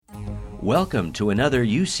Welcome to another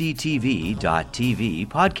UCTV.tv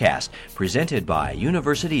podcast presented by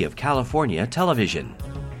University of California Television.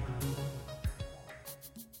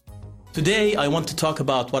 Today, I want to talk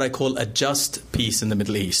about what I call a just peace in the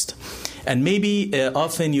Middle East. And maybe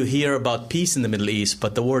often you hear about peace in the Middle East,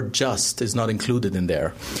 but the word just is not included in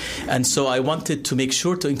there. And so I wanted to make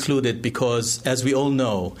sure to include it because, as we all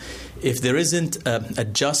know, if there isn't a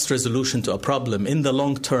just resolution to a problem, in the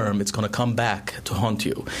long term, it's going to come back to haunt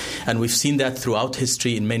you. And we've seen that throughout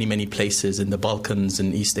history in many, many places, in the Balkans,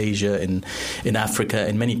 in East Asia, in Africa,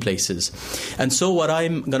 in many places. And so what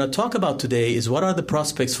I'm going to talk about today is what are the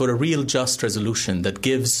prospects for a real just resolution that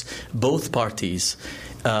gives both parties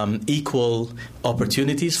equal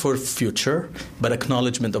opportunities for future, but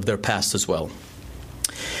acknowledgement of their past as well.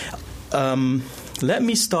 Let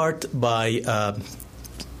me start by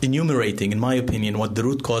enumerating, in my opinion, what the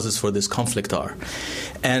root causes for this conflict are.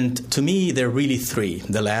 And to me, there are really three.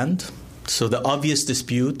 The land. So the obvious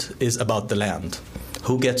dispute is about the land.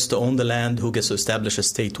 Who gets to own the land? Who gets to establish a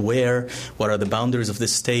state where? What are the boundaries of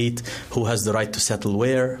this state? Who has the right to settle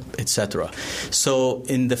where? Etc. So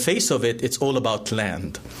in the face of it, it's all about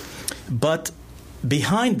land. But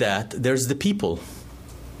behind that, there's the people.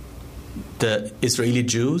 The Israeli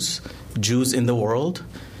Jews, Jews in the world,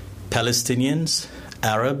 Palestinians,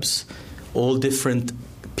 Arabs, all different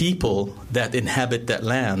people that inhabit that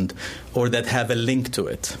land or that have a link to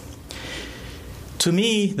it. To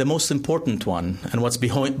me, the most important one, and what's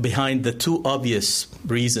behind the two obvious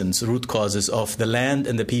reasons, root causes of the land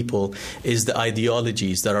and the people, is the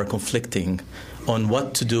ideologies that are conflicting on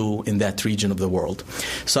what to do in that region of the world.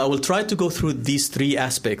 So I will try to go through these three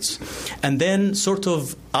aspects and then sort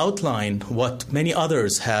of outline what many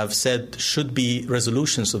others have said should be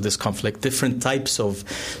resolutions of this conflict, different types of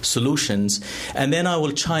solutions, and then I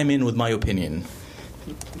will chime in with my opinion.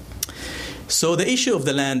 So the issue of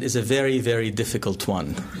the land is a very, very difficult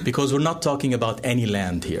one because we're not talking about any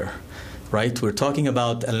land here, right? We're talking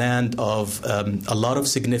about a land of a lot of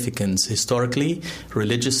significance historically,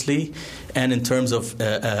 religiously, and in terms of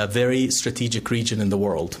a very strategic region in the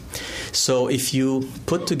world. So if you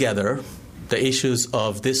put together the issues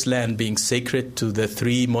of this land being sacred to the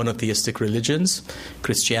three monotheistic religions,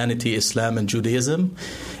 Christianity, Islam, and Judaism,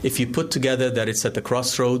 if you put together that it's at the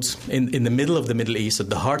crossroads in the middle of the Middle East, at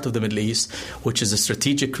the heart of the Middle East, which is a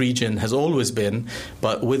strategic region, has always been,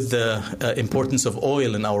 but with the importance of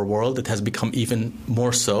oil in our world, it has become even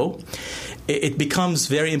more so. It becomes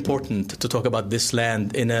very important to talk about this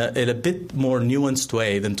land in a bit more nuanced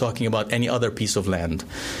way than talking about any other piece of land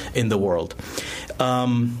in the world.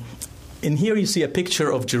 In here you see a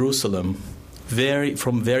picture of Jerusalem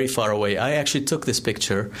from very far away. I actually took this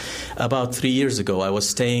picture about 3 years ago. I was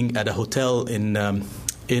staying at a hotel in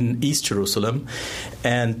East Jerusalem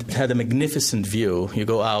and it had a magnificent view. You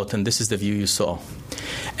go out and this is the view you saw.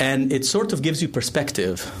 And it sort of gives you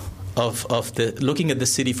perspective of looking at the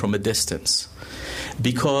city from a distance.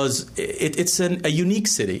 Because it's a unique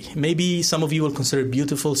city. Maybe some of you will consider it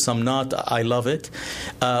beautiful, some not. I love it.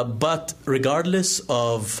 But regardless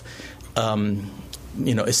of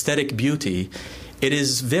aesthetic beauty, it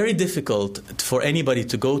is very difficult for anybody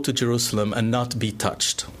to go to Jerusalem and not be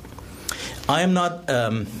touched. I am not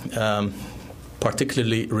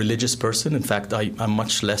particularly religious person. In fact, I'm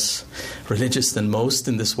much less religious than most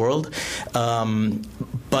in this world.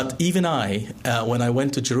 But even when I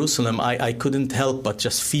went to Jerusalem, I couldn't help but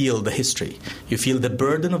just feel the history. You feel the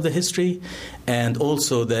burden of the history and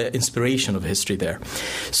also the inspiration of history there.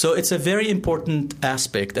 So it's a very important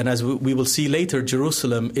aspect. And as we will see later,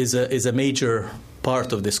 Jerusalem is a major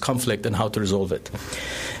part of this conflict and how to resolve it.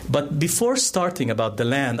 But before starting about the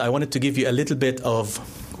land, I wanted to give you a little bit of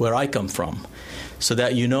where I come from, so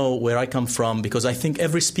that you know where I come from, because I think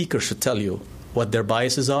every speaker should tell you what their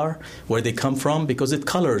biases are, where they come from, because it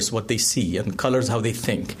colors what they see and colors how they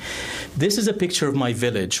think. This is a picture of my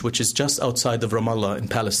village, which is just outside of Ramallah in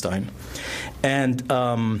Palestine. And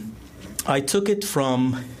I took it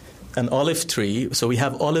from an olive tree. So we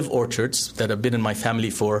have olive orchards that have been in my family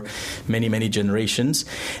for many, many generations.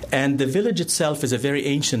 And the village itself is a very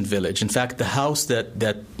ancient village. In fact, the house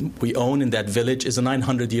that we own in that village is a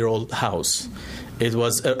 900-year-old house. It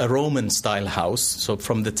was a Roman-style house, so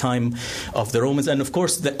from the time of the Romans. And, of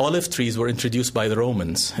course, the olive trees were introduced by the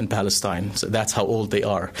Romans in Palestine, so that's how old they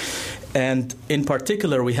are. And in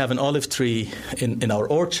particular, we have an olive tree in our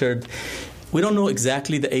orchard. We don't know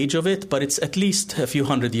exactly the age of it, but it's at least a few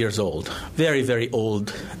hundred years old. Very, very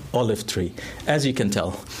old olive tree, as you can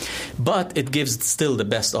tell. But it gives still the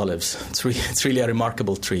best olives. It's really a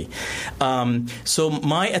remarkable tree. So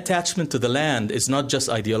my attachment to the land is not just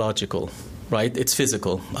ideological. right? It's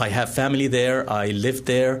physical. I have family there. I live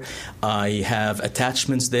there. I have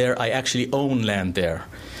attachments there. I actually own land there.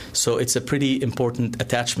 So it's a pretty important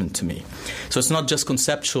attachment to me. So it's not just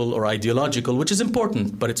conceptual or ideological, which is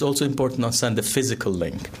important, but it's also important to understand the physical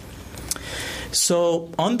link. So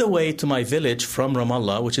on the way to my village from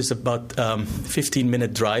Ramallah, which is about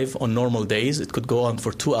 15-minute drive on normal days, it could go on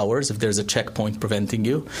for 2 hours if there's a checkpoint preventing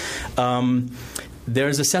you,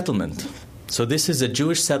 there's a settlement. So this is a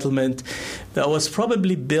Jewish settlement that was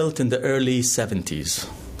probably built in the early 70s.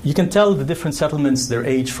 You can tell the different settlements, their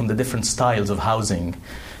age, from the different styles of housing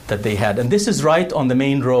that they had. And this is right on the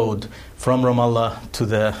main road from Ramallah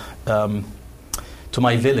to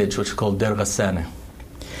my village, which is called Deir Ghassaneh.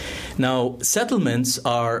 Now, settlements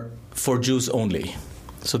are for Jews only.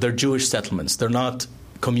 So they're Jewish settlements. They're not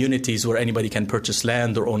communities where anybody can purchase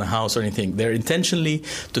land or own a house or anything. They're intentionally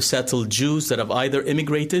to settle Jews that have either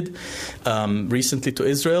immigrated recently to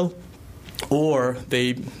Israel, or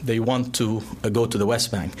they want to go to the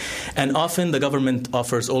West Bank. And often the government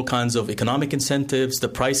offers all kinds of economic incentives. The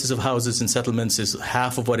prices of houses in settlements is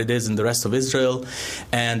half of what it is in the rest of Israel.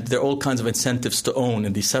 And there are all kinds of incentives to own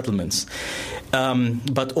in these settlements.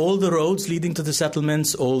 But all the roads leading to the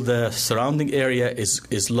settlements, all the surrounding area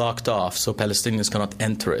is locked off, so Palestinians cannot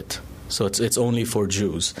enter it. So it's only for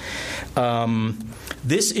Jews.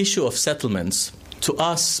 This issue of settlements, to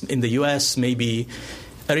us in the U.S., may be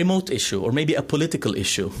a remote issue or maybe a political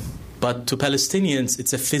issue, but to Palestinians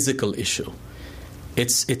it's a physical issue.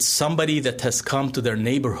 It's somebody that has come to their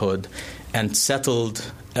neighborhood and settled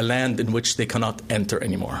a land in which they cannot enter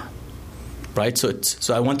anymore, right?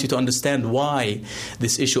 So I want you to understand why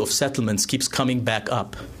this issue of settlements keeps coming back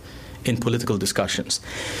up in political discussions.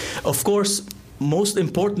 Of course, most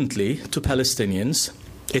importantly to Palestinians,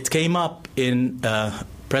 it came up in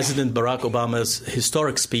President Barack Obama's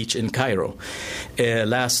historic speech in Cairo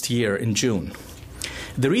last year in June.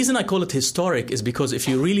 The reason I call it historic is because if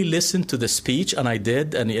you really listen to the speech, and I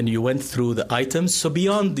did, and you went through the items, so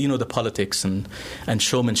beyond the politics and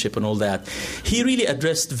showmanship and all that, he really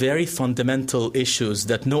addressed very fundamental issues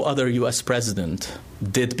that no other U.S. president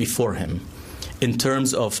did before him in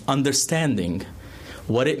terms of understanding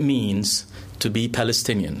what it means to be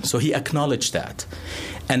Palestinian. So he acknowledged that.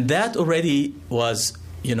 And that already was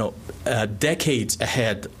decades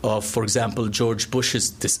ahead of, for example, George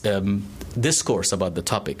Bush's discourse about the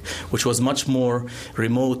topic, which was much more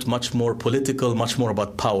remote, much more political, much more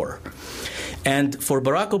about power. And for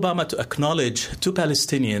Barack Obama to acknowledge to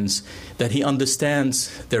Palestinians that he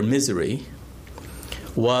understands their misery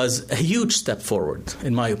was a huge step forward,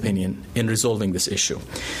 in my opinion, in resolving this issue.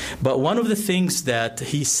 But one of the things that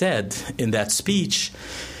he said in that speech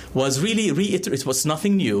was really it was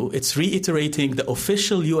nothing new. It's reiterating the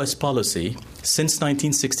official U.S. policy since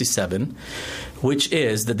 1967, which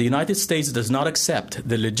is that the United States does not accept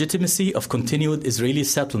the legitimacy of continued Israeli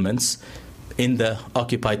settlements in the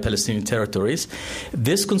occupied Palestinian territories.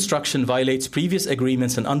 This construction violates previous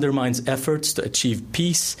agreements and undermines efforts to achieve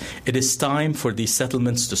peace. It is time for these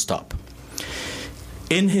settlements to stop.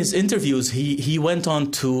 In his interviews, he went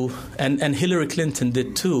on to, and Hillary Clinton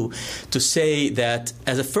did too, to say that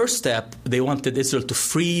as a first step, they wanted Israel to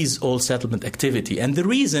freeze all settlement activity. And the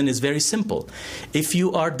reason is very simple. If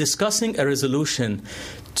you are discussing a resolution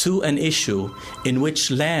to an issue in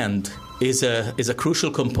which land is a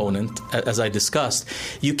crucial component, as I discussed,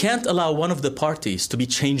 you can't allow one of the parties to be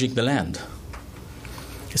changing the land.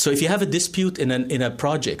 So if you have a dispute in a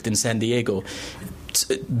project in San Diego,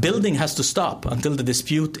 building has to stop until the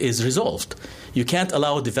dispute is resolved. You can't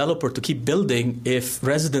allow a developer to keep building if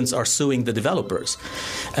residents are suing the developers.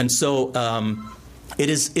 And so it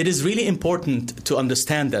is really important to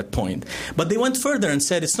understand that point. But they went further and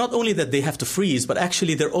said it's not only that they have to freeze, but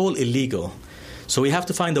actually they're all illegal. So we have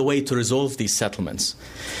to find a way to resolve these settlements.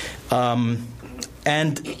 And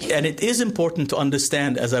it is important to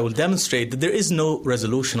understand, as I will demonstrate, that there is no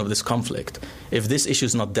resolution of this conflict if this issue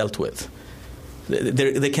is not dealt with.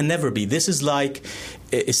 There can never be. This is like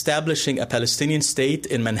establishing a Palestinian state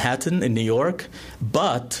in Manhattan, in New York,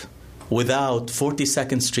 but without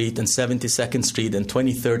 42nd Street and 72nd Street and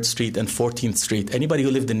 23rd Street and 14th Street. Anybody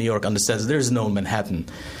who lived in New York understands there is no Manhattan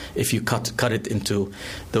if you cut it into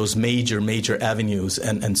those major avenues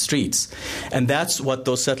and streets. And that's what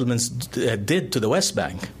those settlements did to the West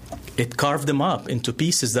Bank. It carved them up into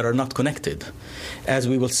pieces that are not connected, as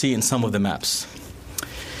we will see in some of the maps.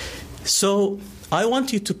 So I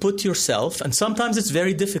want you to put yourself, and sometimes it's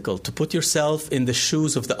very difficult to put yourself in the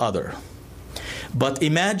shoes of the other. But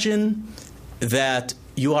imagine that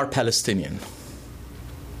you are Palestinian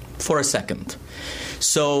for a second.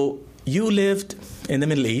 So you lived in the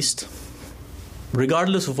Middle East,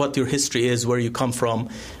 regardless of what your history is, where you come from,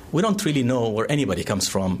 we don't really know where anybody comes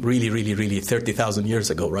from really 30,000 years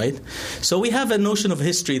ago, right? So we have a notion of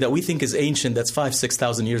history that we think is ancient, that's 5,000,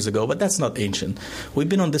 6,000 years ago, but that's not ancient. We've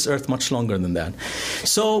been on this earth much longer than that.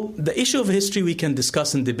 So the issue of history we can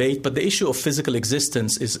discuss and debate, but the issue of physical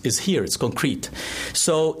existence is here, it's concrete.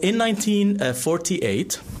 So in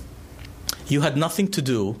 1948, you had nothing to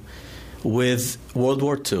do with World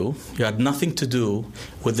War II. You had nothing to do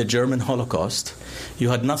with the German Holocaust. You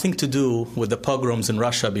had nothing to do with the pogroms in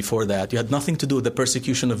Russia before that. You had nothing to do with the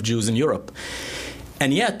persecution of Jews in Europe.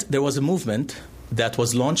 And yet there was a movement that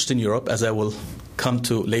was launched in Europe, as I will come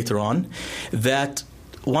to later on, that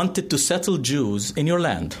wanted to settle Jews in your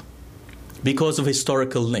land because of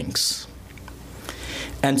historical links.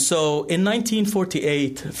 And so in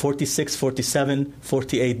 1948, 46, 47,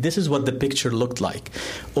 48, this is what the picture looked like.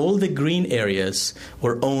 All the green areas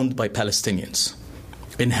were owned by Palestinians,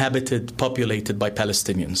 inhabited, populated by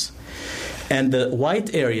Palestinians. And the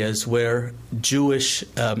white areas were Jewish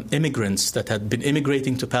immigrants that had been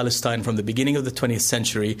immigrating to Palestine from the beginning of the 20th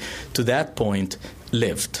century to that point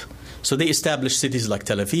lived. So they established cities like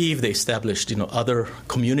Tel Aviv, they established other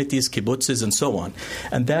communities, kibbutzes, and so on.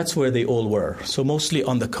 And that's where they all were, so mostly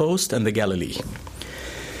on the coast and the Galilee.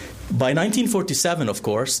 By 1947, of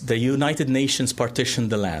course, the United Nations partitioned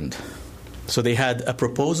the land. So they had a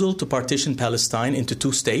proposal to partition Palestine into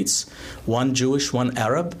two states, one Jewish, one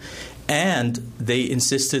Arab, and they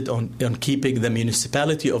insisted on keeping the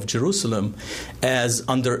municipality of Jerusalem as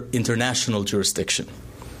under international jurisdiction.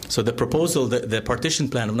 So the proposal, the partition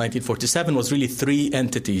plan of 1947 was really three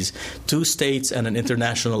entities, two states and an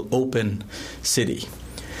international open city.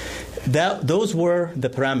 Those were the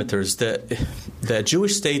parameters. The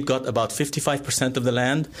Jewish state got about 55% of the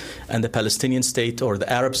land, and the Palestinian state or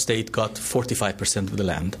the Arab state got 45% of the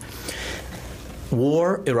land.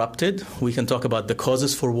 War erupted. We can talk about the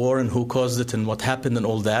causes for war and who caused it and what happened and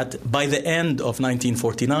all that. By the end of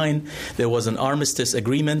 1949, there was an armistice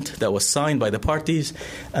agreement that was signed by the parties,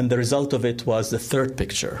 and the result of it was the third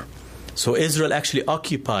picture. So Israel actually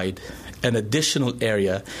occupied an additional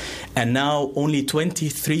area, and now only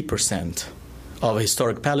 23% of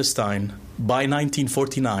historic Palestine by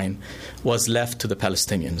 1949 was left to the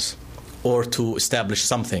Palestinians, or to establish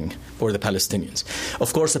something for the Palestinians.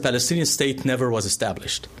 Of course, the Palestinian state never was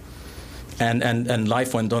established, and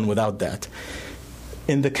life went on without that.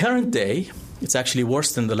 In the current day, it's actually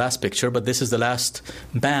worse than the last picture, but this is the last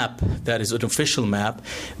map that is an official map.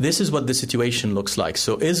 This is what the situation looks like.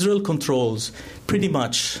 So Israel controls pretty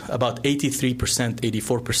much about 83%,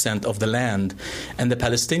 84% of the land, and the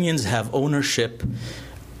Palestinians have ownership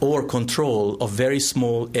or control of very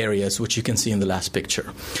small areas, which you can see in the last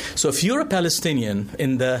picture. So if you're a Palestinian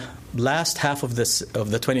in the last half of the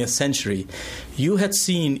 20th century, you had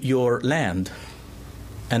seen your land.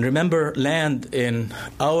 And remember, land in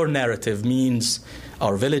our narrative means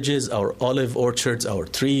our villages, our olive orchards, our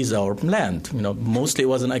trees, our land. Mostly it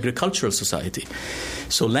was an agricultural society.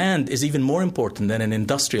 So land is even more important than an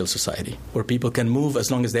industrial society, where people can move as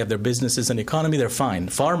long as they have their businesses and economy, they're fine.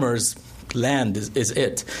 Farmers, land is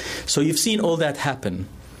it. So you've seen all that happen.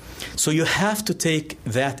 So you have to take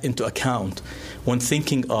that into account when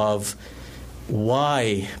thinking of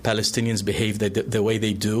why Palestinians behave the way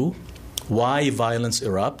they do, why violence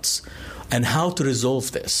erupts, and how to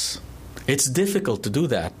resolve this. It's difficult to do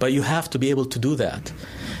that, but you have to be able to do that.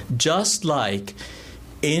 Just like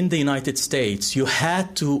in the United States, you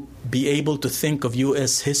had to be able to think of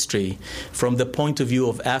U.S. history from the point of view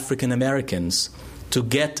of African Americans to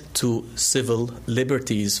get to civil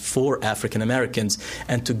liberties for African Americans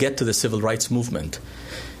and to get to the civil rights movement.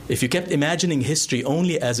 If you kept imagining history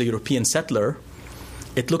only as a European settler,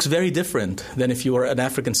 it looks very different than if you were an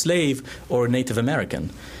African slave or a Native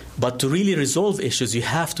American. But to really resolve issues, you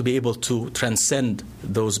have to be able to transcend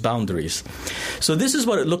those boundaries. So this is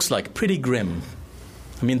what it looks like, pretty grim.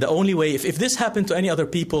 I mean, the only way, if this happened to any other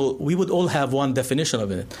people, we would all have one definition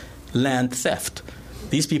of it: land theft.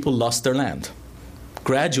 These people lost their land,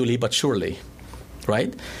 gradually but surely,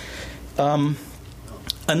 right?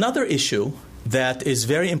 Another issue that is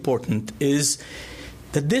very important is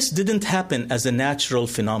that this didn't happen as a natural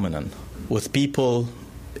phenomenon with people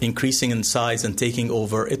increasing in size and taking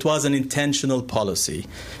over. It was an intentional policy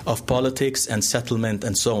of politics and settlement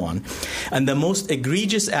and so on. And the most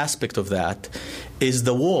egregious aspect of that is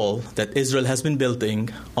the wall that Israel has been building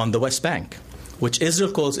on the West Bank, which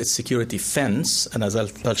Israel calls its security fence. And as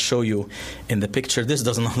I'll show you in the picture, this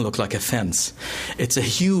does not look like a fence. It's a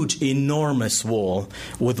huge, enormous wall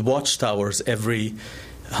with watchtowers every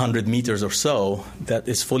 100 meters or so that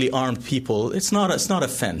is fully armed people. It's not a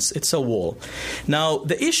fence. It's a wall. Now,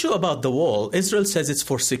 the issue about the wall, Israel says it's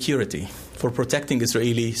for security, for protecting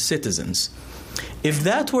Israeli citizens. If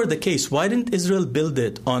that were the case, why didn't Israel build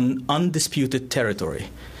it on undisputed territory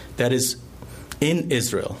that is in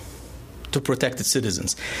Israel to protect its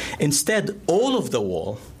citizens? Instead, all of the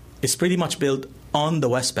wall is pretty much built on the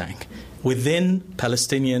West Bank, within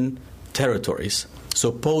Palestinian territories.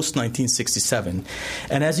 So post-1967.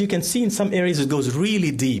 And as you can see, in some areas it goes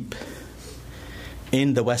really deep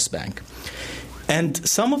in the West Bank. And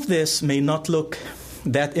some of this may not look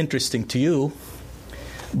that interesting to you,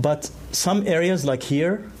 but some areas like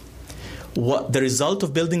here, what the result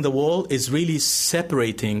of building the wall is really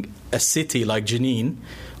separating a city like Jenin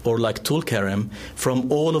or like Tulkarem from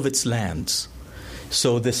all of its lands.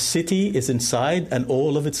 So the city is inside and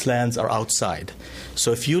all of its lands are outside.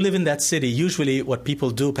 So if you live in that city, usually what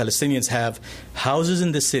people do, Palestinians have houses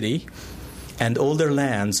in the city and all their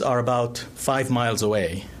lands are about 5 miles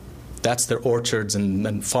away. That's their orchards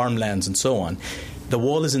and farmlands and so on. The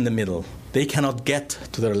wall is in the middle. They cannot get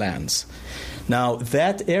to their lands. Now,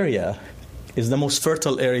 that area is the most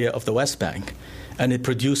fertile area of the West Bank, and it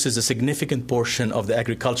produces a significant portion of the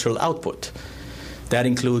agricultural output. That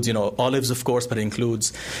includes, olives, of course, but it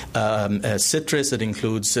includes citrus, it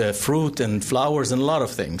includes fruit and flowers and a lot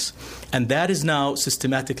of things. And that is now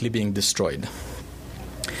systematically being destroyed.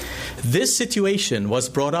 This situation was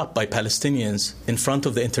brought up by Palestinians in front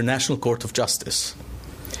of the International Court of Justice.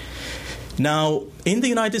 Now, in the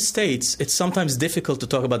United States, it's sometimes difficult to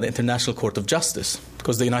talk about the International Court of Justice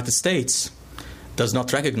because the United States does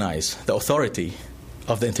not recognize the authority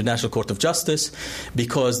of the International Court of Justice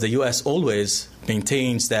because the U.S. always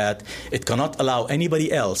maintains that it cannot allow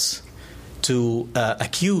anybody else to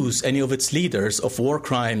accuse any of its leaders of war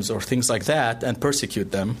crimes or things like that and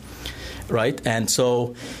persecute them, right? And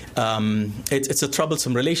so it's a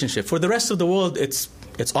troublesome relationship. For the rest of the world, it's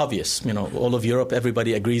obvious. All of Europe,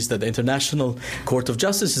 everybody agrees that the International Court of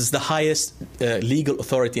Justice is the highest legal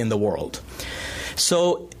authority in the world.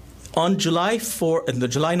 So on July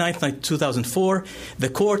 9th, 2004, the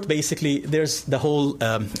court basically, there's the whole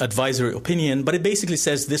advisory opinion, but it basically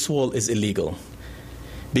says this wall is illegal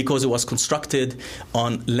because it was constructed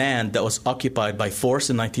on land that was occupied by force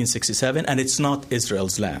in 1967, and it's not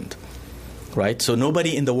Israel's land. Right? So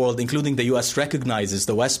nobody in the world, including the U.S., recognizes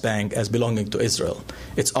the West Bank as belonging to Israel.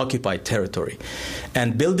 It's occupied territory.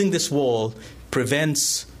 And building this wall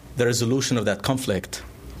prevents the resolution of that conflict,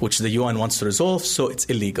 which the UN wants to resolve, so it's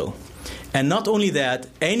illegal. And not only that,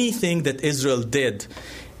 anything that Israel did,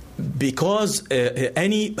 because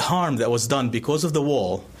any harm that was done because of the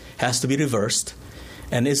wall has to be reversed,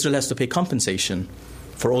 and Israel has to pay compensation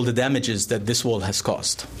for all the damages that this wall has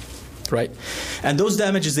caused. Right? And those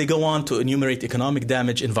damages, they go on to enumerate economic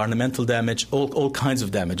damage, environmental damage, all kinds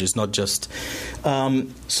of damages, not just.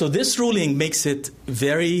 So this ruling makes it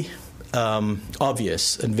very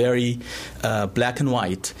obvious and very black and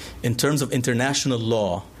white in terms of international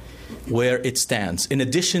law where it stands, in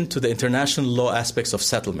addition to the international law aspects of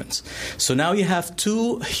settlements. So now you have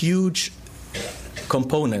two huge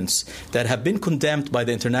components that have been condemned by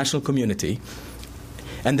the international community.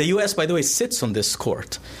 And the U.S., by the way, sits on this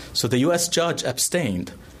court. So the U.S. judge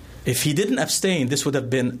abstained. If he didn't abstain, this would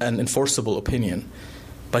have been an enforceable opinion.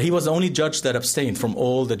 But he was the only judge that abstained from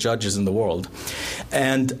all the judges in the world.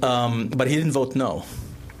 And but he didn't vote no,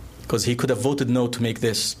 because he could have voted no to make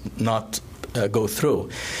this not go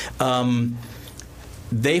through.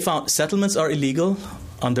 They found settlements are illegal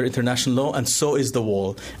under international law, and so is the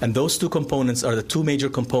wall. And those two components are the two major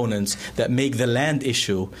components that make the land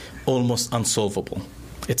issue almost unsolvable.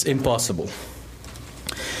 It's impossible.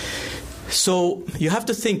 So you have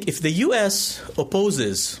to think, if the U.S.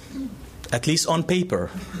 opposes, at least on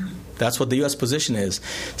paper, that's what the U.S. position is,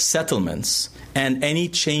 settlements and any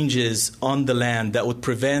changes on the land that would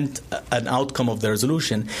prevent an outcome of the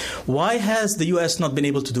resolution, why has the U.S. not been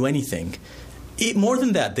able to do anything? More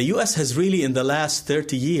than that, the U.S. has really, in the last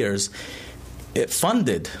 30 years,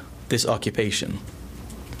 funded this occupation.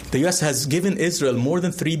 The U.S. has given Israel more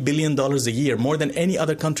than $3 billion a year, more than any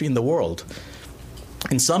other country in the world.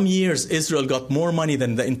 In some years, Israel got more money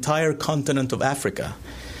than the entire continent of Africa.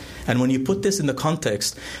 And when you put this in the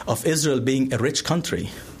context of Israel being a rich country,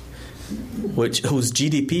 whose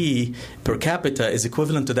GDP per capita is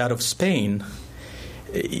equivalent to that of Spain,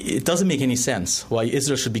 it doesn't make any sense why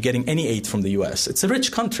Israel should be getting any aid from the U.S. It's a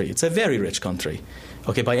rich country. It's a very rich country,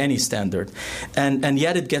 okay, by any standard. And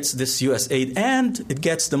yet it gets this U.S. aid, and it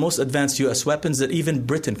gets the most advanced U.S. weapons that even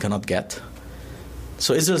Britain cannot get.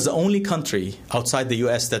 So Israel is the only country outside the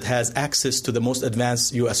U.S. that has access to the most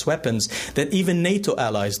advanced U.S. weapons that even NATO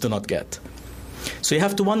allies do not get. So you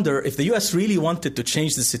have to wonder, if the U.S. really wanted to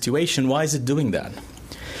change the situation, why is it doing that?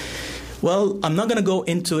 Well, I'm not going to go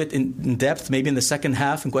into it in depth. Maybe in the second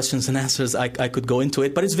half, in questions and answers, I could go into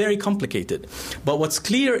it. But it's very complicated. But what's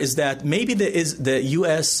clear is that maybe the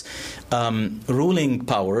U.S. Ruling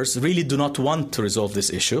powers really do not want to resolve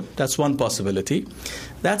this issue. That's one possibility.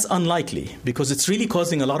 That's unlikely, because it's really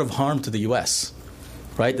causing a lot of harm to the U.S.,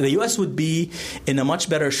 right? The U.S. would be in a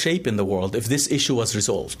much better shape in the world if this issue was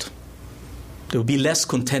resolved. There would be less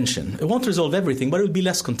contention. It won't resolve everything, but it would be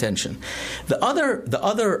less contention. The other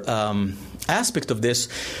aspect of this,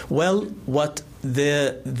 well, what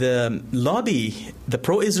the lobby, the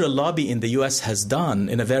pro-Israel lobby in the U.S. has done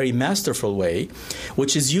in a very masterful way,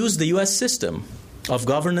 which is use the U.S. system of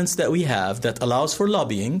governance that we have that allows for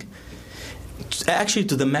lobbying, actually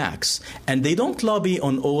to the max. And they don't lobby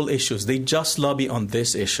on all issues. They just lobby on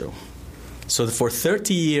this issue. So for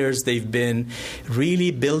 30 years, they've been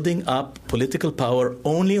really building up political power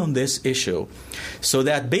only on this issue. So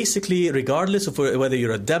that basically, regardless of whether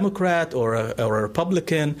you're a Democrat or a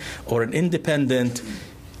Republican or an independent,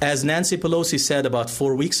 as Nancy Pelosi said about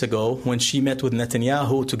 4 weeks ago when she met with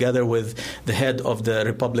Netanyahu together with the head of the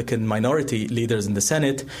Republican minority leaders in the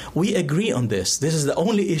Senate, we agree on this. This is the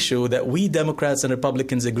only issue that we Democrats and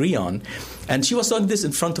Republicans agree on. And she was saying this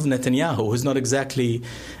in front of Netanyahu, who's not exactly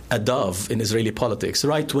a dove in Israeli politics,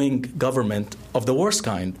 right-wing government of the worst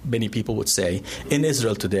kind, many people would say, in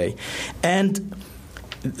Israel today. And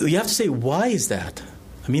you have to say, why is that?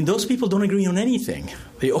 I mean, those people don't agree on anything.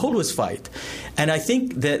 They always fight. And I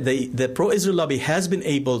think that the pro-Israel lobby has been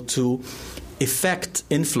able to effect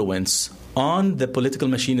influence on the political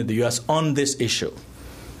machine in the U.S. on this issue.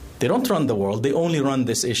 They don't run the world. They only run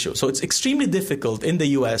this issue. So it's extremely difficult in the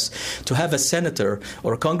U.S. to have a senator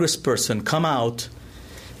or a congressperson come out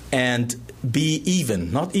and be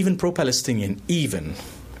even, not even pro-Palestinian, even.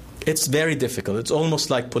 It's very difficult. It's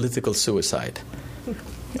almost like political suicide.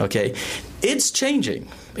 Okay, it's changing.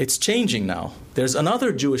 It's changing now. There's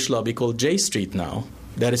another Jewish lobby called J Street now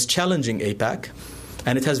that is challenging AIPAC,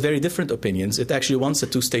 and it has very different opinions. It actually wants a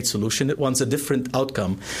two-state solution. It wants a different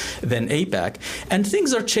outcome than AIPAC, and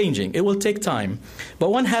things are changing. It will take time,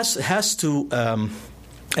 but one has to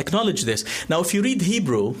acknowledge this. Now, if you read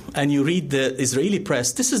Hebrew and you read the Israeli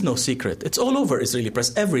press, this is no secret. It's all over Israeli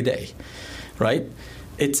press every day, right?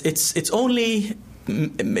 It's only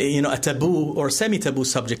a taboo or semi-taboo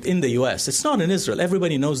subject in the U.S. It's not in Israel.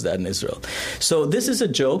 Everybody knows that in Israel. So this is a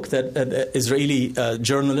joke that Israeli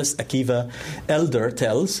journalist Akiva Elder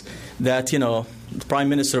tells that, the Prime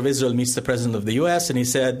Minister of Israel meets the President of the U.S. and he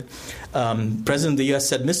said, President of the U.S.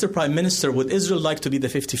 said, Mr. Prime Minister, would Israel like to be the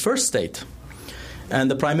 51st state?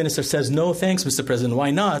 And the Prime Minister says, no, thanks, Mr. President.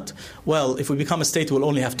 Why not? Well, if we become a state, we'll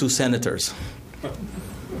only have 2 senators.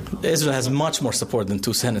 Israel has much more support than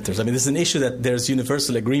 2 senators. I mean, this is an issue that there's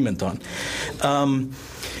universal agreement on.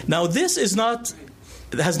 Now, this has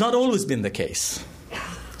not always been the case.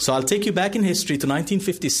 So I'll take you back in history to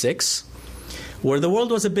 1956, where the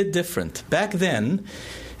world was a bit different. Back then,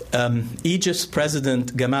 Egypt's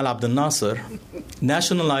President Gamal Abdel Nasser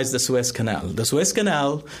nationalized the Suez Canal. The Suez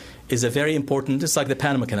Canal is a very important, it's like the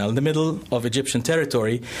Panama Canal, in the middle of Egyptian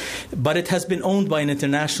territory, but it has been owned by an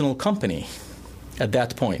international company at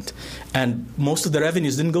that point. And most of the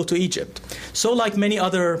revenues didn't go to Egypt. So like many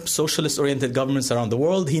other socialist-oriented governments around the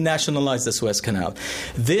world, he nationalized the Suez Canal.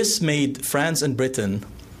 This made France and Britain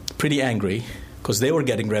pretty angry because they were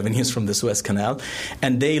getting revenues from the Suez Canal,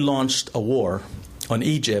 and they launched a war on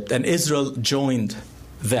Egypt, and Israel joined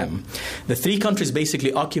them. The 3 countries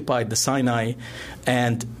basically occupied the Sinai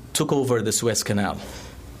and took over the Suez Canal.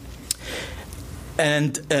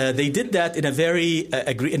 And they did that in a very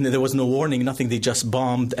and there was no warning, nothing. They just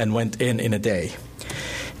bombed and went in a day.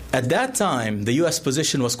 At that time, the U.S.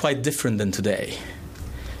 position was quite different than today.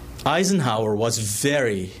 Eisenhower was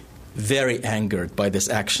very, very angered by this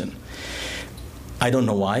action. I don't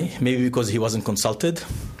know why. Maybe because he wasn't consulted.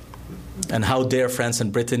 And how dare France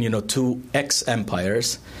and Britain, 2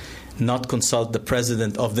 ex-empires, not consult the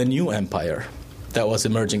president of the new empire that was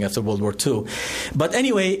emerging after World War II. But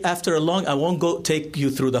anyway, after I won't take you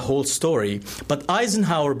through the whole story, but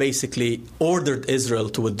Eisenhower basically ordered Israel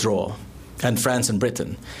to withdraw, and France and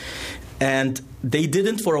Britain. And they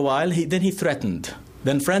didn't for a while. Then he threatened.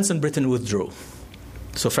 Then France and Britain withdrew.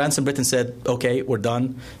 So France and Britain said, okay, we're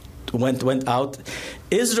done, went out.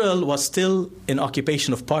 Israel was still in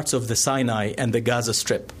occupation of parts of the Sinai and the Gaza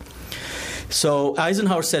Strip. So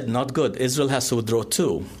Eisenhower said, not good. Israel has to withdraw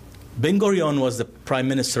too. Ben-Gurion was the prime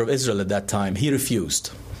minister of Israel at that time. He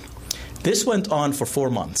refused. This went on for 4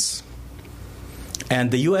 months.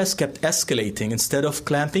 And the U.S. kept escalating. Instead of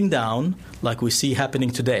clamping down, like we see happening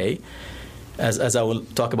today, as I will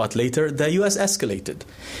talk about later, the U.S. escalated.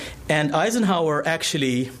 And Eisenhower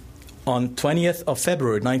actually, on 20th of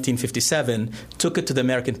February 1957, took it to the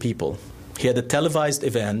American people. He had a televised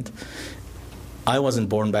event. I wasn't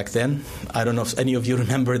born back then. I don't know if any of you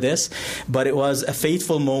remember this, but it was a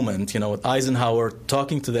fateful moment, with Eisenhower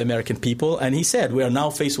talking to the American people, and he said, we are now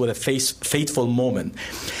faced with a fateful moment.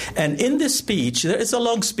 And in this speech, it's a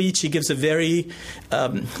long speech, he gives a very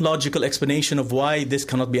logical explanation of why this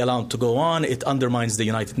cannot be allowed to go on. It undermines the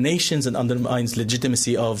United Nations and undermines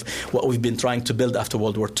legitimacy of what we've been trying to build after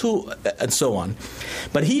World War II, and so on.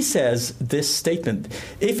 But he says this statement,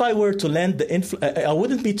 if I were to lend I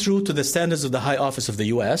wouldn't be true to the standards of the High Office of the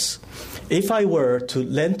U.S. if I were to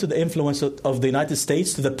lend to the influence of the United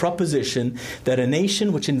States to the proposition that a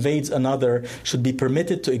nation which invades another should be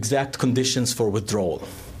permitted to exact conditions for withdrawal.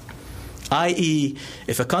 I.e.,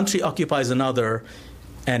 if a country occupies another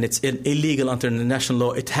and it's illegal under international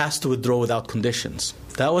law, it has to withdraw without conditions.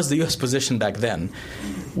 That was the U.S. position back then.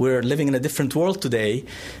 We're living in a different world today,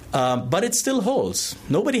 but it still holds.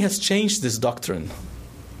 Nobody has changed this doctrine.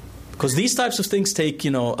 Because these types of things take, a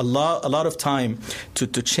lot of time to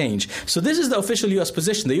change. So this is the official U.S.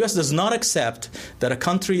 position. The U.S. does not accept that a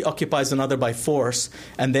country occupies another by force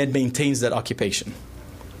and then maintains that occupation.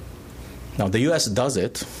 Now, the U.S. does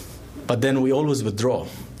it, but then we always withdraw,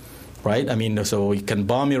 right? So we can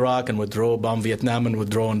bomb Iraq and withdraw, bomb Vietnam and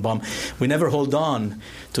withdraw and bomb. We never hold on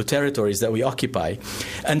to territories that we occupy.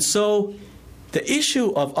 And so the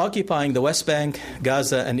issue of occupying the West Bank,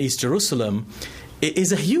 Gaza, and East Jerusalem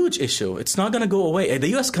is a huge issue. It's not going to go away. The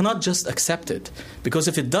U.S. cannot just accept it, because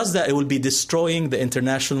if it does that, it will be destroying the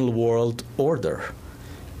international world order,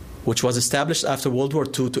 which was established after World War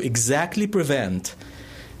II to exactly prevent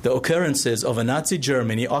the occurrences of a Nazi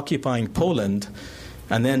Germany occupying Poland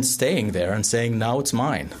and then staying there and saying, now it's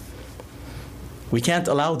mine. We can't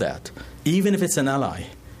allow that, even if it's an ally.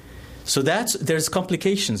 So there's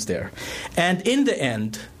complications there. And in the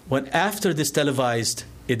end, after this televised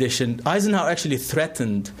edition, Eisenhower actually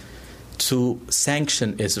threatened to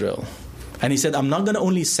sanction Israel. And he said, I'm not going to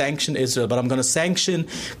only sanction Israel, but I'm going to sanction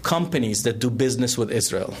companies that do business with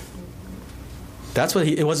Israel. That's what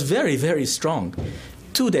it was very, very strong.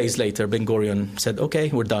 2 days later, Ben Gurion said, okay,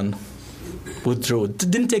 we're done. Withdrew. It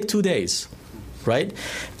didn't take 2 days, right?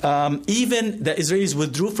 Even the Israelis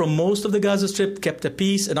withdrew from most of the Gaza Strip, kept the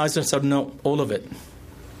peace, and Eisenhower said, no, all of it.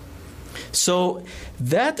 So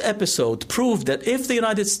that episode proved that if the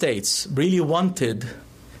United States really wanted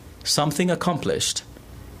something accomplished,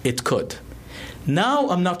 it could. Now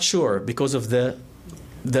I'm not sure, because of the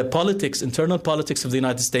politics, internal politics of the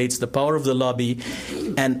United States, the power of the lobby,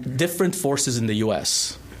 and different forces in the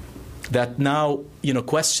U.S. that now,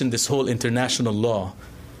 question this whole international law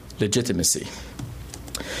legitimacy.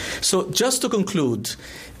 So just to conclude,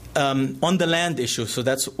 on the land issue, so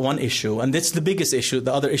that's one issue, and that's the biggest issue,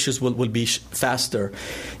 the other issues will be faster,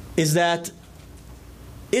 is that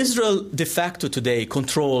Israel de facto today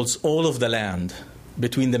controls all of the land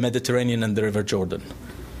between the Mediterranean and the River Jordan,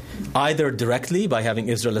 either directly by having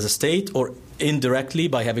Israel as a state, or indirectly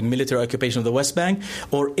by having military occupation of the West Bank,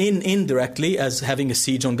 or indirectly as having a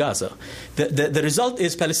siege on Gaza. The result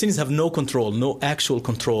is Palestinians have no control, no actual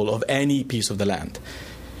control of any piece of the land.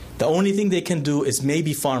 The only thing they can do is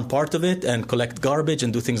maybe farm part of it and collect garbage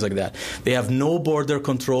and do things like that. They have no border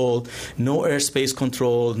control, no airspace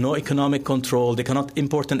control, no economic control. They cannot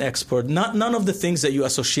import and export. None of the things that you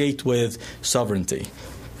associate with sovereignty.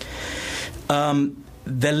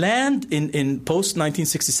 The land in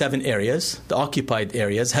post-1967 areas, the occupied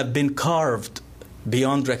areas, have been carved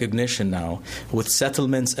beyond recognition now with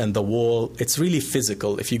settlements and the wall. It's really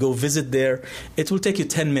physical. If you go visit there, it will take you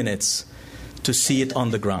 10 minutes to see it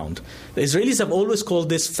on the ground. The Israelis have always called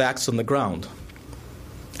this facts on the ground.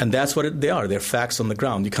 And that's what they are. They're facts on the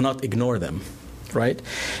ground. You cannot ignore them, right?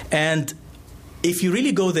 And if you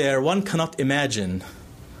really go there, one cannot imagine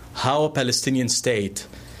how a Palestinian state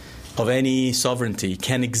of any sovereignty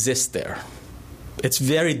can exist there. It's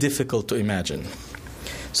very difficult to imagine.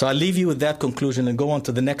 So I'll leave you with that conclusion and go on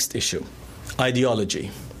to the next issue,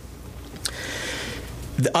 ideology.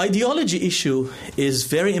 The ideology issue is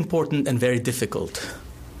very important and very difficult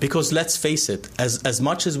because, let's face it, as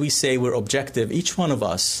much as we say we're objective, each one of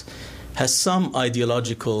us has some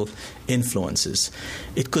ideological influences.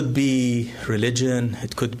 It could be religion,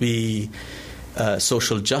 it could be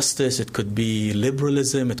social justice, it could be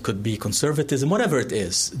liberalism, it could be conservatism, whatever it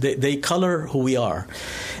is. They color who we are.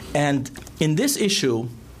 And in this issue,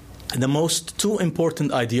 the most two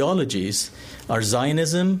important ideologies are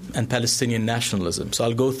Zionism and Palestinian nationalism. So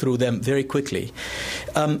I'll go through them very quickly.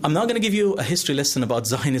 I'm not going to give you a history lesson about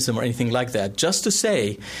Zionism or anything like that, just to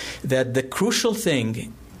say that the crucial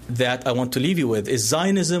thing that I want to leave you with is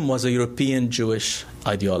Zionism was a European Jewish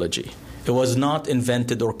ideology. It was not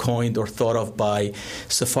invented or coined or thought of by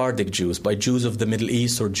Sephardic Jews, by Jews of the Middle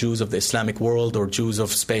East or Jews of the Islamic world or Jews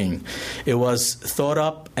of Spain. It was thought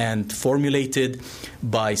up and formulated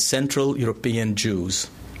by Central European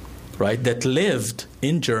Jews, right, that lived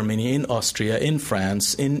in Germany, in Austria, in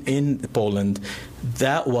France, in Poland.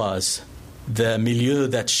 That was the milieu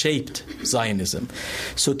that shaped Zionism.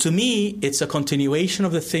 So to me, it's a continuation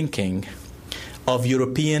of the thinking of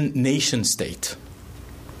European nation-state.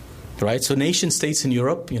 Right, so nation states in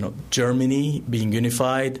Europe, Germany being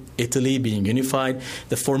unified, Italy being unified,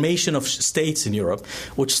 the formation of states in Europe,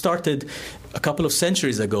 which started a couple of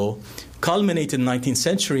centuries ago, culminated in the 19th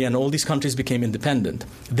century, and all these countries became independent.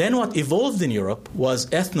 Then what evolved in Europe was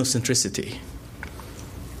ethnocentricity.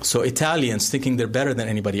 So Italians thinking they're better than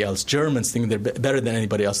anybody else, Germans thinking they're better than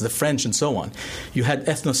anybody else, the French and so on. You had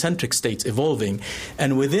ethnocentric states evolving,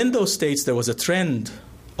 and within those states there was a trend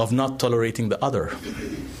of not tolerating the other.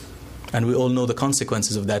 And we all know the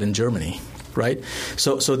consequences of that in Germany, right?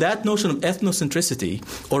 So that notion of ethnocentricity,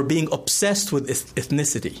 or being obsessed with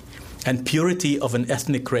ethnicity and purity of an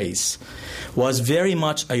ethnic race, was very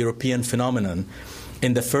much a European phenomenon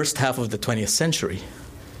in the first half of the 20th century.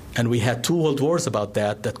 And we had 2 world wars about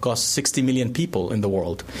that cost 60 million people in the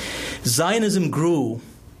world. Zionism grew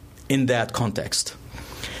in that context.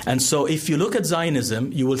 And so if you look at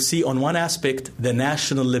Zionism, you will see on one aspect the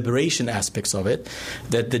national liberation aspects of it,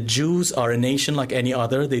 that the Jews are a nation like any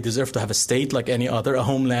other. They deserve to have a state like any other, a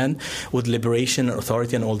homeland with liberation and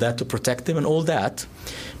authority and all that to protect them and all that.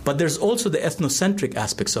 But there's also the ethnocentric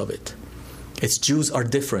aspects of it. It's Jews are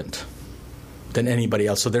different than anybody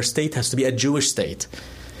else. So their state has to be a Jewish state,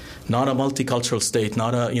 not a multicultural state,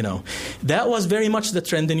 not a, That was very much the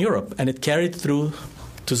trend in Europe, and it carried through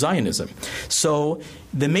to Zionism. So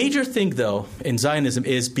the major thing, though, in Zionism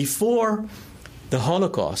is before the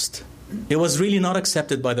Holocaust, it was really not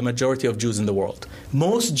accepted by the majority of Jews in the world.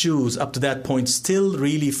 Most Jews up to that point still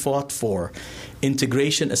really fought for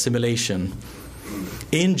integration, assimilation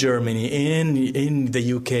in Germany, in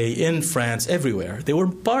the UK, in France, everywhere. They were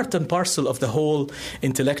part and parcel of the whole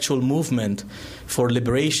intellectual movement for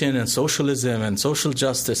liberation and socialism and social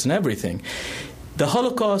justice and everything. The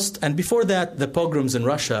Holocaust, and before that, the pogroms in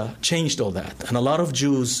Russia, changed all that. And a lot of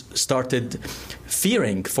Jews started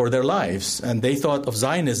fearing for their lives, and they thought of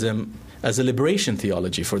Zionism as a liberation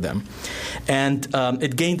theology for them. And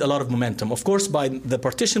it gained a lot of momentum. Of course, by the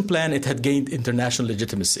partition plan, it had gained international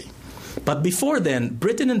legitimacy. But before then,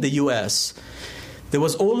 Britain and the U.S., there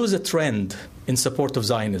was always a trend in support of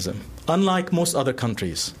Zionism, unlike most other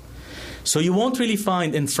countries. So you won't really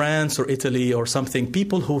find in France or Italy or something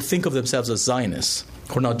people who think of themselves as Zionists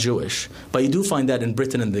who are not Jewish. But you do find that in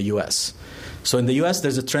Britain and the U.S. So in the U.S.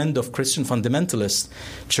 there's a trend of Christian fundamentalist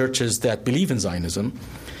churches that believe in Zionism.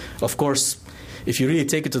 Of course, if you really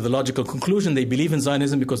take it to the logical conclusion, they believe in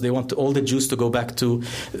Zionism because they want all the Jews to go back to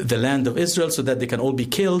the land of Israel so that they can all be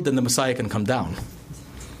killed and the Messiah can come down.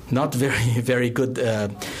 Not very, very good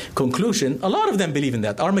conclusion. A lot of them believe in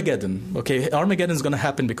that. Armageddon. Okay, Armageddon is going to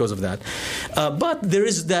happen because of that. But there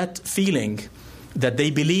is that feeling that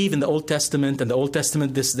they believe in the Old Testament, and the Old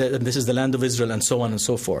Testament, this is the land of Israel, and so on and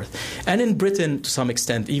so forth. And in Britain, to some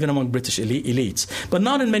extent, even among British elites, but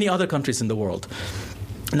not in many other countries in the world.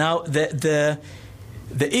 Now, the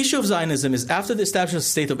issue of Zionism is after the establishment of the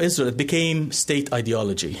State of Israel, it became state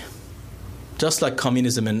ideology. Just like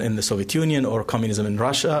communism in the Soviet Union or communism in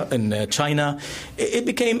Russia and China, it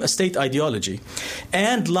became a state ideology.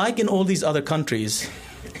 And like in all these other countries,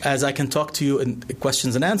 as I can talk to you in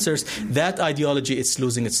questions and answers, that ideology is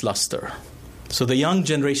losing its luster. So the young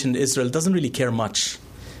generation in Israel doesn't really care much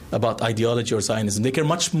about ideology or Zionism. They care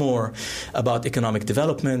much more about economic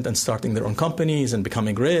development and starting their own companies and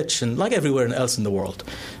becoming rich, and like everywhere else in the world,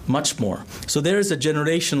 much more. So there is a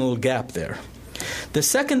generational gap there. The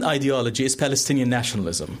second ideology is Palestinian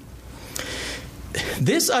nationalism.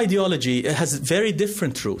 This ideology has very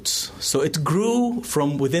different roots. So it grew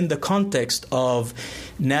from within the context of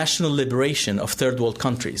national liberation of third world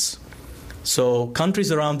countries. So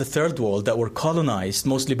countries around the third world that were colonized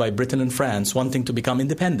mostly by Britain and France wanting to become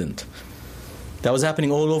independent. That was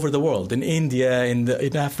happening all over the world, in India,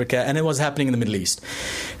 in Africa, and it was happening in the Middle East.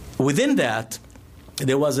 Within that,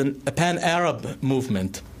 there was a pan-Arab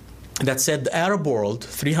movement that said the Arab world,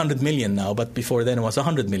 300 million now, but before then it was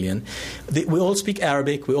 100 million, we all speak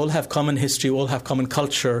Arabic, we all have common history, we all have common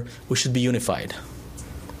culture, we should be unified.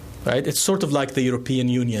 Right? It's sort of like the European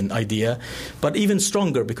Union idea, but even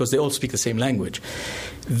stronger because they all speak the same language.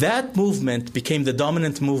 That movement became the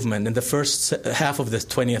dominant movement in the first half of the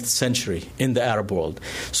 20th century in the Arab world.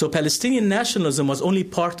 So Palestinian nationalism was only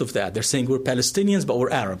part of that. They're saying we're Palestinians, but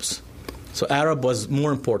we're Arabs. So Arab was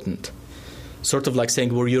more important. Sort of like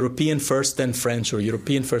saying we're European first, then French, or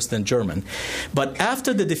European first, then German. But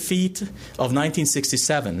after the defeat of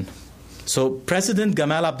 1967, so President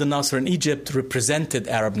Gamal Abdel Nasser in Egypt represented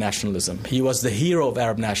Arab nationalism. He was the hero of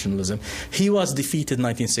Arab nationalism. He was defeated in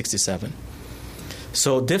 1967.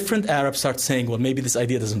 So different Arabs start saying, well, maybe this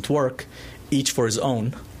idea doesn't work, each for his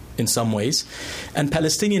own in some ways. And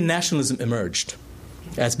Palestinian nationalism emerged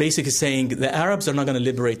as basically saying the Arabs are not going to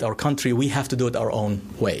liberate our country, we have to do it our own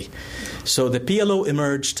way. So the PLO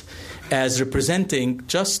emerged as representing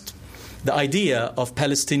just the idea of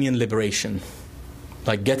Palestinian liberation,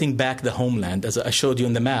 like getting back the homeland. As I showed you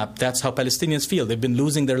in the map, that's how Palestinians feel. They've been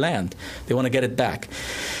losing their land. They want to get it back.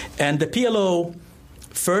 And the PLO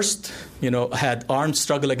first, had armed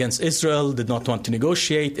struggle against Israel, did not want to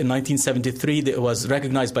negotiate. In 1973, it was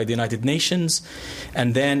recognized by the United Nations,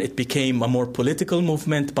 and then it became a more political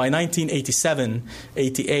movement. By 1987,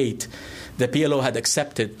 88, the PLO had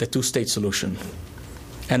accepted the two-state solution.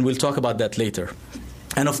 And we'll talk about that later.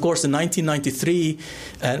 And of course, in 1993,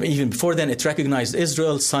 and even before then, it recognized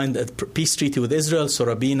Israel, signed a peace treaty with Israel. So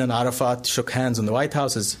Rabin and Arafat shook hands in the White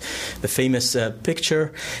House, is the famous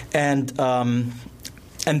picture.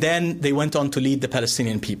 And then they went on to lead the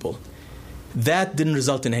Palestinian people. That didn't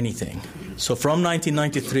result in anything. So from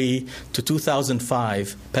 1993 to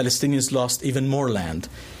 2005, Palestinians lost even more land.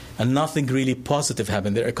 And nothing really positive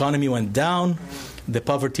happened. Their economy went down, the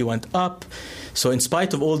poverty went up. So in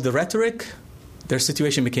spite of all the rhetoric, their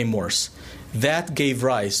situation became worse. That gave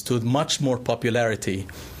rise to much more popularity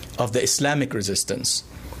of the Islamic resistance,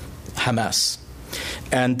 Hamas.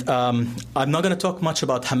 And I'm not going to talk much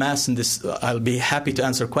about Hamas in this. I'll be happy to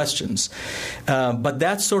answer questions. But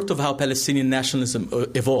that's sort of how Palestinian nationalism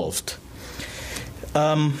evolved.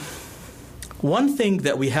 One thing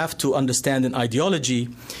that we have to understand in ideology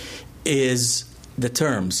is the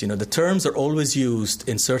terms. The terms are always used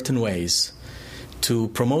in certain ways to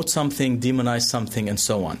promote something, demonize something, and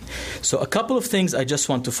so on. So a couple of things I just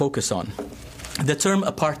want to focus on. The term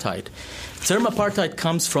apartheid. The term apartheid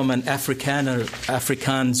comes from an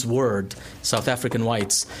Afrikaans word, South African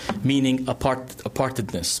whites, meaning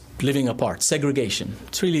apartedness, living apart, segregation.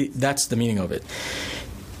 That's the meaning of it.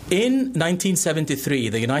 In 1973,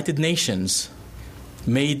 the United Nations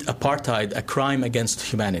made apartheid a crime against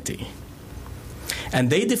humanity. And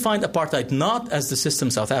they defined apartheid not as the system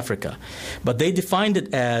South Africa, but they defined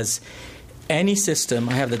it as any system.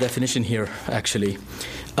 I have the definition here, actually.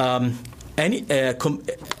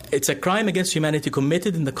 It's a crime against humanity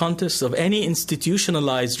committed in the context of any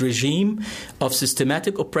institutionalized regime of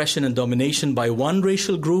systematic oppression and domination by one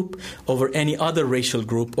racial group over any other racial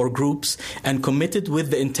group or groups, and committed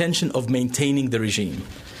with the intention of maintaining the regime.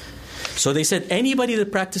 So they said anybody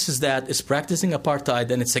that practices that is practicing apartheid,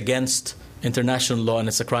 and it's against international law, and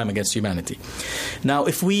it's a crime against humanity. Now,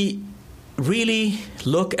 if we really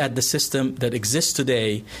look at the system that exists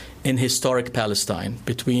today in historic Palestine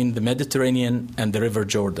between the Mediterranean and the River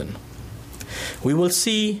Jordan, we will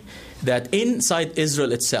see that inside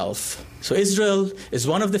Israel itself, so Israel is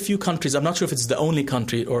one of the few countries, I'm not sure if it's the only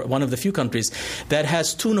country or one of the few countries, that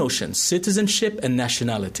has two notions, citizenship and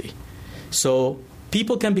nationality. So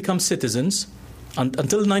people can become citizens.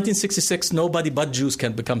 Until 1966, nobody but Jews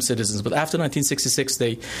can become citizens. But after 1966,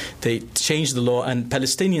 they changed the law, and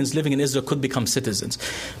Palestinians living in Israel could become citizens.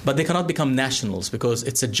 But they cannot become nationals because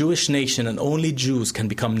it's a Jewish nation and only Jews can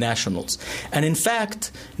become nationals. And in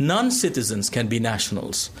fact, non-citizens can be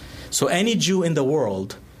nationals. So any Jew in the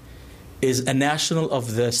world is a national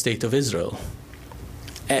of the State of Israel.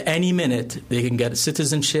 At any minute, they can get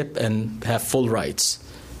citizenship and have full rights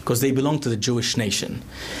because they belong to the Jewish nation.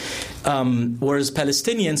 Whereas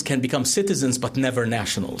Palestinians can become citizens but never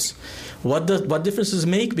nationals. What difference does it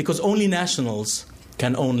make? Because only nationals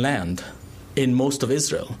can own land in most of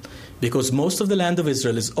Israel. Because most of the land of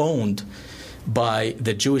Israel is owned by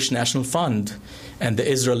the Jewish National Fund and the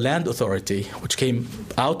Israel Land Authority, which came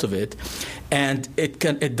out of it, and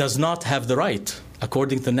it does not have the right.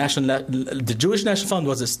 According to the Jewish National Fund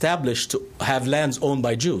was established to have lands owned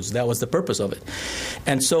by Jews. That was the purpose of it.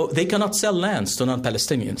 And so they cannot sell lands to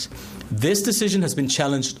non-Palestinians. This decision has been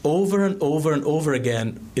challenged over and over and over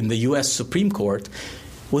again in the U.S. Supreme Court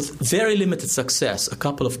with very limited success, a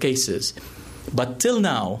couple of cases. But till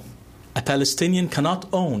now, a Palestinian cannot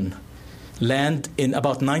own land in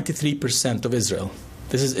about 93% of Israel.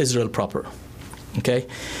 This is Israel proper. Okay?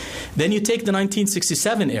 Then you take the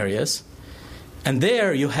 1967 areas, and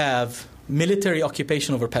there you have military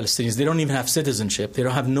occupation over Palestinians. They don't even have citizenship. They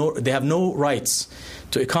have no rights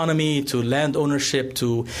to economy, to land ownership,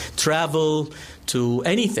 to travel, to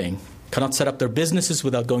anything. Cannot set up their businesses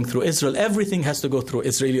without going through Israel. Everything has to go through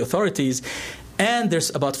Israeli authorities. And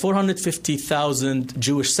there's about 450,000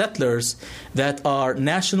 Jewish settlers that are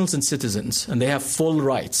nationals and citizens, and they have full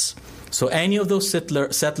rights. So any of those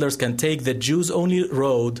settlers can take the Jews-only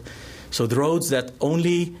road, so the roads that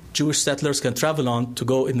only Jewish settlers can travel on, to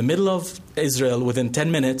go in the middle of Israel within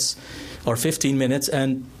 10 minutes or 15 minutes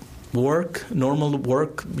and work, normal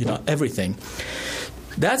work, everything.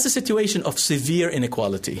 That's a situation of severe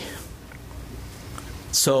inequality.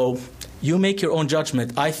 So you make your own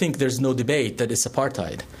judgment. I think there's no debate that it's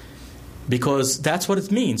apartheid, because that's what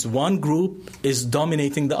it means. One group is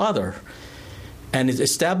dominating the other and is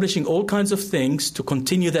establishing all kinds of things to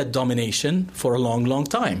continue that domination for a long, long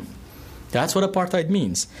time. That's what apartheid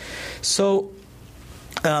means. So,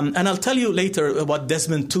 and I'll tell you later about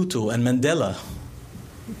Desmond Tutu and Mandela.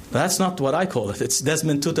 That's not what I call it. It's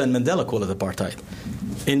Desmond Tutu and Mandela call it apartheid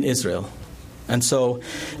in Israel. And so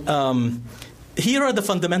here are the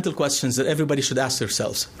fundamental questions that everybody should ask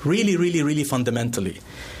themselves. Really, really, really fundamentally.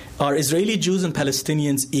 Are Israeli Jews and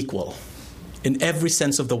Palestinians equal in every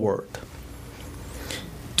sense of the word?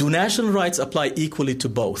 Do national rights apply equally to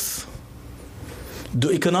both? Do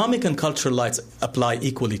economic and cultural rights apply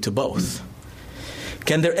equally to both?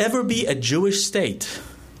 Can there ever be a Jewish state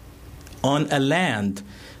on a land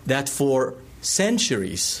that for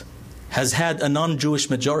centuries has had a non-Jewish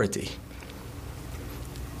majority?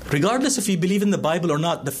 Regardless if you believe in the Bible or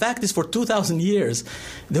not, the fact is for 2,000 years,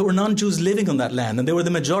 there were non-Jews living on that land, and they were the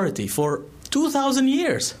majority for 2,000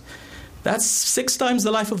 years. That's 6 times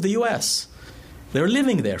the life of the U.S. They're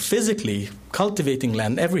living there, physically, cultivating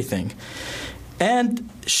land, everything. And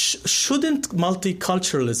shouldn't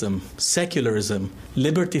multiculturalism, secularism,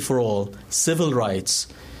 liberty for all, civil rights,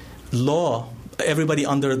 law, everybody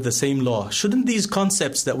under the same law, shouldn't these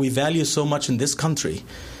concepts that we value so much in this country,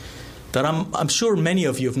 that I'm sure many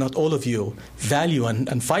of you, if not all of you, value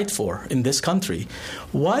and fight for in this country,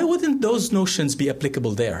 why wouldn't those notions be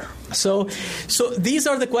applicable there? So these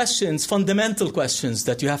are the questions, fundamental questions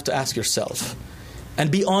that you have to ask yourself, and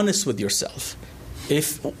be honest with yourself.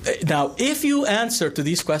 If you answer to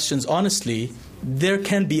these questions honestly, there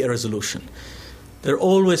can be a resolution. There are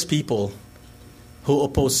always people who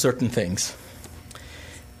oppose certain things.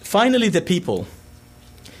 Finally, the people.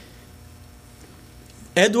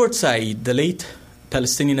 Edward Said, the late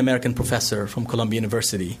Palestinian-American professor from Columbia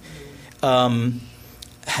University,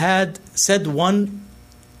 had said one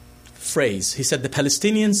phrase. He said, the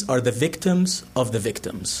Palestinians are the victims of the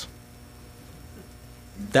victims.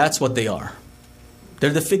 That's what they are. They're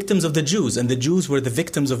the victims of the Jews, and the Jews were the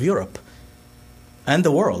victims of Europe and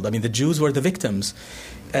the world. I mean, the Jews were the victims.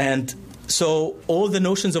 And so all the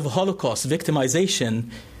notions of Holocaust, victimization,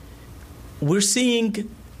 we're seeing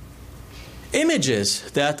images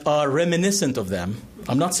that are reminiscent of them.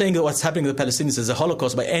 I'm not saying that what's happening to the Palestinians is a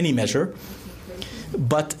Holocaust by any measure,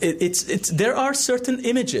 but there are certain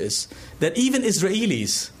images that even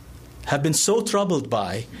Israelis have been so troubled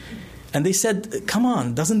by. And they said, come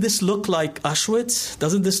on, doesn't this look like Auschwitz?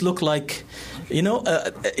 Doesn't this look like,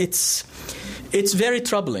 it's very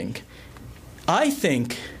troubling. I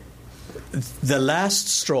think the last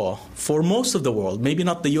straw for most of the world, maybe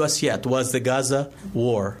not the U.S. yet, was the Gaza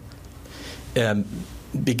war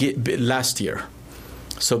last year.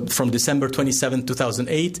 So from December 27,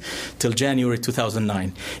 2008 till January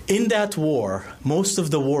 2009. In that war, most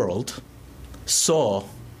of the world saw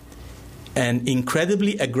an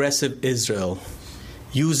incredibly aggressive Israel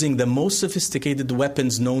using the most sophisticated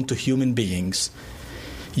weapons known to human beings,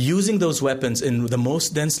 using those weapons in the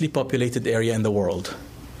most densely populated area in the world.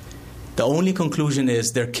 The only conclusion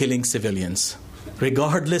is they're killing civilians,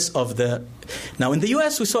 regardless of the... Now, in the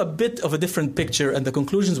U.S., we saw a bit of a different picture, and the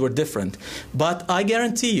conclusions were different. But I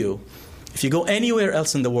guarantee you, if you go anywhere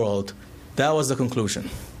else in the world, that was the conclusion.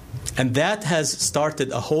 And that has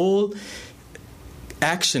started a whole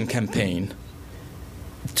action campaign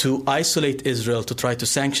to isolate Israel, to try to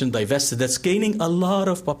sanction, divest it, that's gaining a lot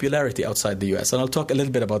of popularity outside the U.S. And I'll talk a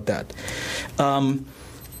little bit about that.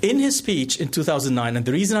 In his speech in 2009, and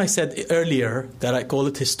the reason I said earlier that I call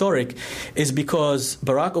it historic is because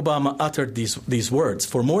Barack Obama uttered these words.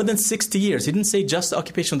 For more than 60 years, he didn't say just the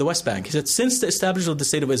occupation of the West Bank. He said, since the establishment of the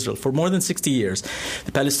State of Israel, for more than 60 years,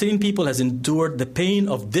 the Palestinian people has endured the pain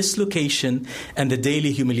of dislocation and the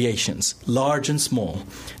daily humiliations, large and small,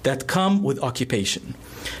 that come with occupation.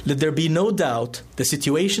 Let there be no doubt the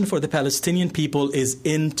situation for the Palestinian people is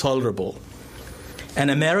intolerable. And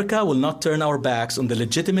America will not turn our backs on the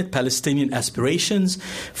legitimate Palestinian aspirations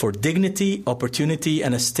for dignity, opportunity,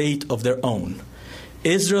 and a state of their own.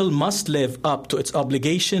 Israel must live up to its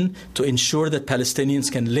obligation to ensure that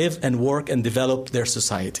Palestinians can live and work and develop their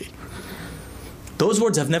society. Those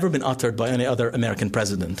words have never been uttered by any other American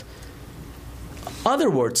president. Other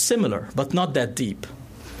words similar, but not that deep.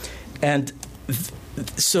 And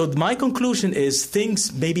so my conclusion is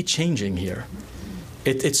things may be changing here.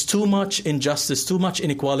 It's too much injustice, too much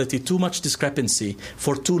inequality, too much discrepancy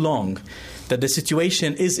for too long that the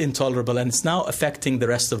situation is intolerable and it's now affecting the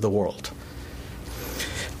rest of the world.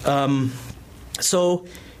 So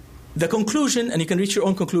the conclusion, and you can reach your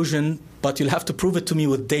own conclusion, but you'll have to prove it to me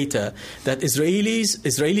with data, that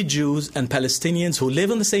Israeli Jews and Palestinians who live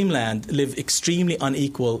on the same land live extremely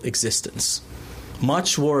unequal existence.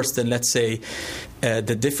 Much worse than, let's say,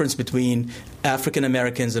 the difference between African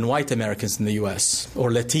Americans and white Americans in the U.S.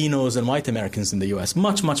 or Latinos and white Americans in the U.S.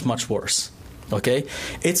 Much, much, much worse. Okay?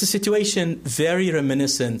 It's a situation very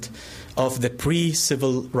reminiscent of the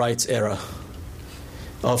pre-civil rights era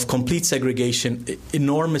of complete segregation,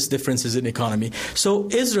 enormous differences in economy. So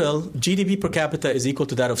Israel, GDP per capita is equal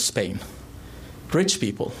to that of Spain. Rich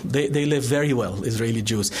people, they live very well, Israeli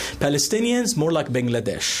Jews. Palestinians, more like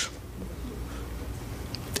Bangladesh.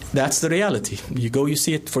 That's the reality. You go, you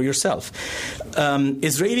see it for yourself.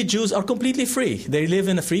 Israeli Jews are completely free. They live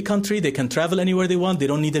in a free country. They can travel anywhere they want. They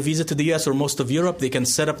don't need a visa to the U.S. or most of Europe. They can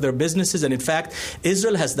set up their businesses. And in fact,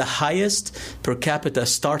 Israel has the highest per capita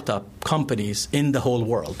startup companies in the whole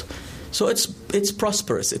world. So it's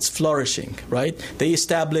prosperous. It's flourishing, right? They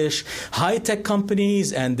establish high-tech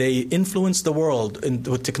companies and they influence the world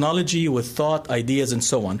with technology, with thought, ideas, and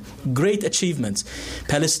so on. Great achievements.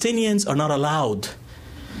 Palestinians are not allowed.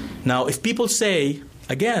 Now, if people say,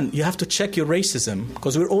 again, you have to check your racism,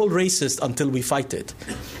 because we're all racist until we fight it.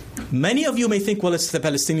 Many of you may think, well, it's the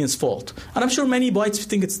Palestinians' fault. And I'm sure many whites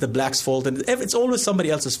think it's the blacks' fault, and it's always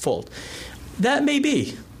somebody else's fault. That may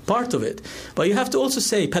be part of it. But you have to also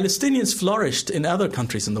say Palestinians flourished in other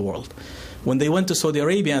countries in the world. When they went to Saudi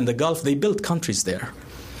Arabia and the Gulf, they built countries there.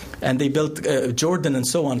 And they built Jordan and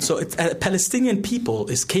so on. So Palestinian people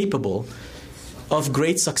is capable of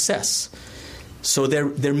great success. So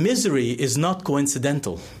their misery is not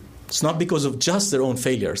coincidental. It's not because of just their own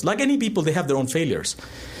failures. Like any people, they have their own failures.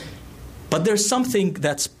 But there's something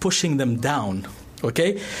that's pushing them down.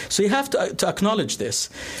 Okay? So you have to acknowledge this.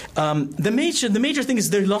 The major thing is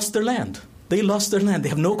they lost their land. They lost their land. They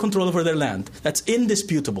have no control over their land. That's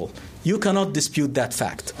indisputable. You cannot dispute that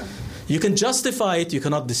fact. You can justify it. You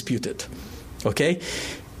cannot dispute it. Okay?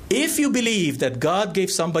 If you believe that God gave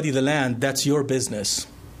somebody the land, that's your business.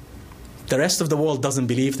 The rest of the world doesn't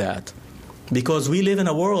believe that, because we live in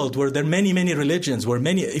a world where there are many, many religions,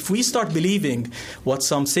 if we start believing what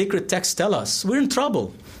some sacred texts tell us, we're in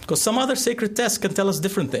trouble, because some other sacred texts can tell us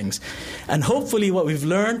different things. And hopefully what we've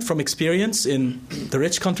learned from experience in the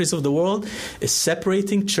rich countries of the world is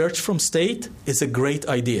separating church from state is a great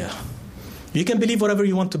idea. You can believe whatever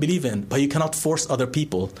you want to believe in, but you cannot force other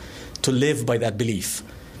people to live by that belief.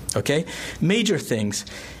 Okay? Major things.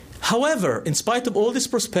 However, in spite of all this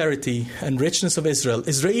prosperity and richness of Israel,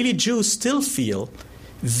 Israeli Jews still feel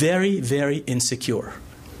very, very insecure.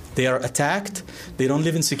 They are attacked. They don't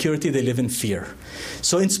live in security. They live in fear.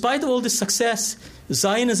 So in spite of all this success,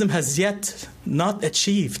 Zionism has yet not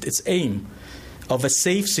achieved its aim of a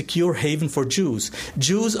safe, secure haven for Jews.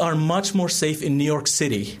 Jews are much more safe in New York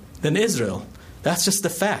City than Israel. That's just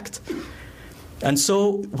the fact. And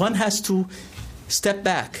so one has to step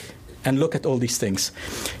back and look at all these things.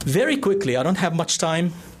 Very quickly, I don't have much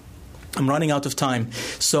time. I'm running out of time.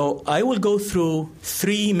 So I will go through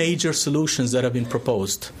 3 major solutions that have been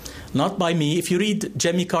proposed. Not by me. If you read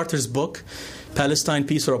Jimmy Carter's book, Palestine,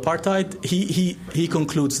 Peace or Apartheid, he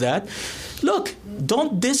concludes that. Look,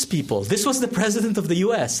 don't diss people. This was the president of the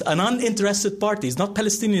U.S., an uninterested party. He's not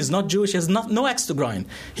Palestinian, he's not Jewish, he has no axe to grind.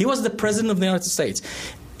 He was the president of the United States.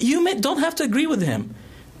 You don't have to agree with him,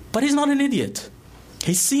 but he's not an idiot.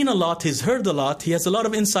 He's seen a lot, he's heard a lot, he has a lot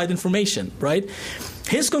of inside information, right?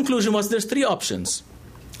 His conclusion was there's 3 options.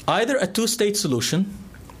 Either a 2-state solution,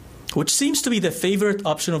 which seems to be the favorite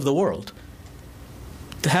option of the world.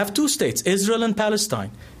 To have 2 states, Israel and Palestine,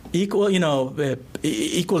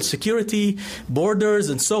 equal security, borders,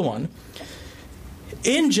 and so on.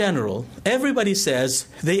 In general, everybody says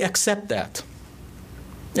they accept that.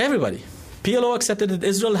 Everybody. PLO accepted it.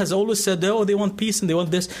 Israel has always said, oh, they want peace and they want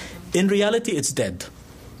this. In reality, it's dead.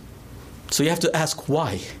 So you have to ask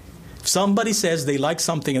why. If somebody says they like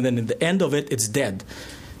something and then in the end of it, it's dead,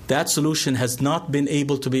 that solution has not been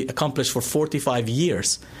able to be accomplished for 45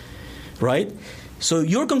 years, right? So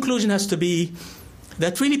your conclusion has to be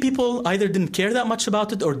that really people either didn't care that much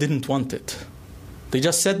about it or didn't want it. They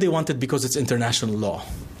just said they want it because it's international law,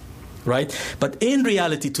 right? But in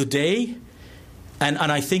reality today, and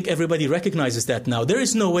I think everybody recognizes that now, there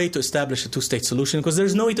is no way to establish a two-state solution because there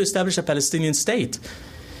is no way to establish a Palestinian state.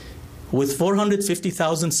 With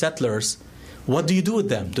 450,000 settlers, what do you do with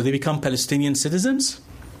them? Do they become Palestinian citizens?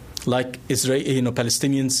 Like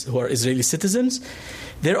Palestinians who are Israeli citizens?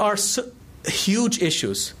 There are huge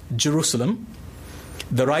issues. Jerusalem,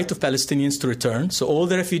 the right of Palestinians to return. So all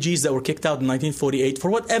the refugees that were kicked out in 1948,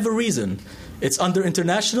 for whatever reason, it's under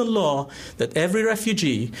international law that every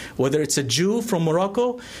refugee, whether it's a Jew from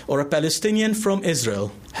Morocco or a Palestinian from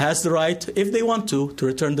Israel, has the right, if they want to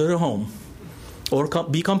return to their home or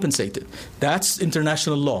be compensated. That's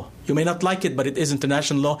international law. You may not like it, but it is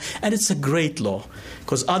international law, and it's a great law.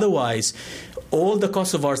 Because otherwise, all the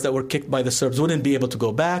Kosovars that were kicked by the Serbs wouldn't be able to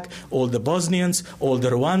go back, all the Bosnians, all the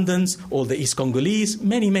Rwandans, all the East Congolese,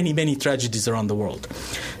 many, many, many tragedies around the world.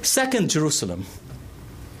 Second, Jerusalem.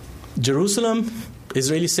 Jerusalem,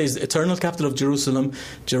 Israelis say is the eternal capital of Jerusalem.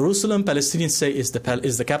 Jerusalem, Palestinians say is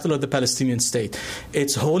the capital of the Palestinian state.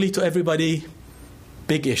 It's holy to everybody,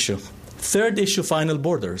 big issue. Third issue, final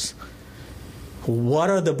borders. What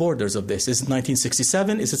are the borders of this? Is it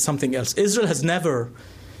 1967? Is it something else? Israel has never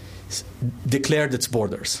declared its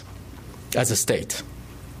borders as a state.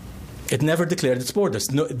 It never declared its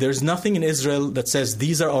borders. No, there's nothing in Israel that says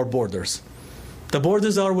these are our borders. The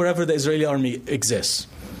borders are wherever the Israeli army exists.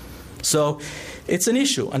 So it's an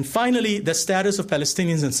issue. And finally, the status of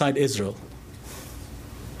Palestinians inside Israel.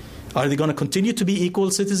 Are they going to continue to be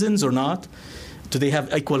equal citizens or not? Do they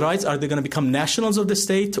have equal rights? Are they going to become nationals of the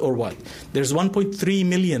state or what? There's 1.3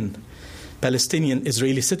 million Palestinian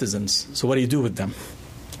Israeli citizens. So what do you do with them?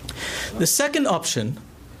 The second option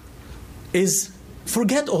is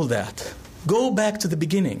forget all that. Go back to the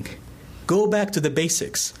beginning. Go back to the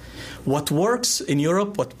basics. What works in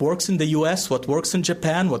Europe, what works in the US, what works in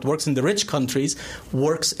Japan, what works in the rich countries,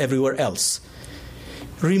 works everywhere else.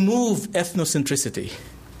 Remove ethnocentricity.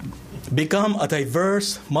 Become a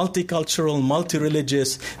diverse, multicultural,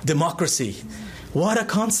 multi-religious democracy. What a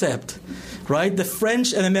concept, right? The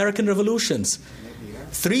French and American revolutions,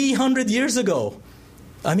 300 years ago.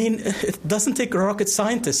 I mean, it doesn't take rocket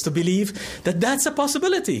scientists to believe that that's a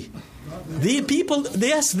possibility. The people,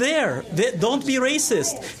 yes, don't be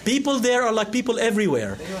racist. People there are like people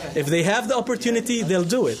everywhere. If they have the opportunity, they'll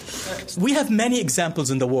do it. We have many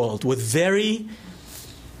examples in the world with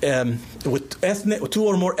with two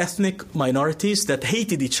or more ethnic minorities that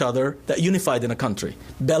hated each other, that unified in a country.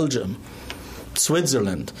 Belgium,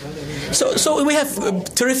 Switzerland. So we have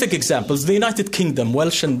terrific examples. The United Kingdom,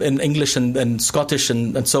 Welsh and English and Scottish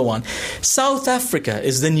and so on. South Africa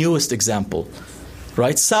is the newest example,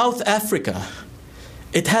 right? South Africa,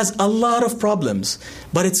 it has a lot of problems,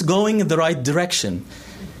 but it's going in the right direction.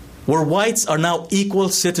 Where whites are now equal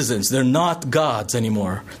citizens. They're not gods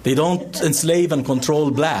anymore. They don't enslave and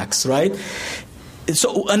control blacks, right?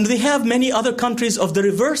 So, and they have many other countries of the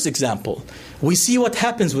reverse example. We see what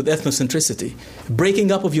happens with ethnocentricity.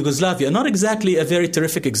 Breaking up of Yugoslavia, not exactly a very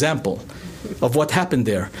terrific example of what happened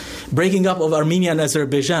there. Breaking up of Armenia and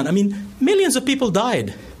Azerbaijan. I mean, millions of people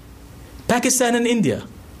died. Pakistan and India.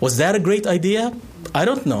 Was that a great idea? I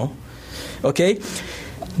don't know. Okay?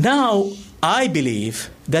 Now, I believe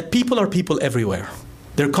that people are people everywhere.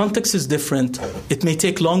 Their context is different. It may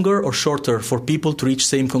take longer or shorter for people to reach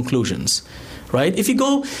same conclusions, right? If you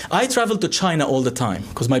go, I travel to China all the time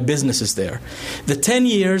because my business is there. The 10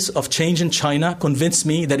 years of change in China convinced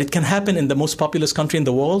me that it can happen in the most populous country in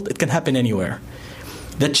the world. It can happen anywhere.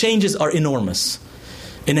 The changes are enormous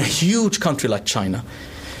in a huge country like China.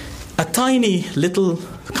 A tiny little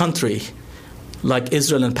country like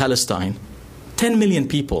Israel and Palestine, 10 million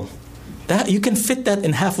people. You can fit that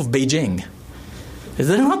in half of Beijing.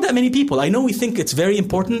 There are not that many people. I know we think it's very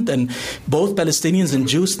important, and both Palestinians and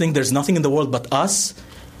Jews think there's nothing in the world but us.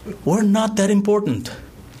 We're not that important.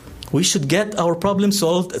 We should get our problem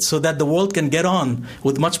solved so that the world can get on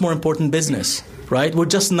with much more important business, right? We're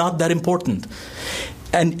just not that important.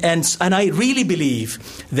 And I really believe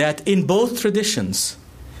that in both traditions,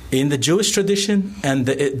 in the Jewish tradition and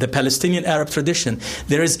the Palestinian Arab tradition,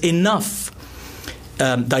 there is enough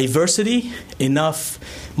diversity, enough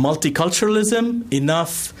multiculturalism,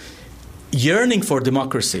 enough yearning for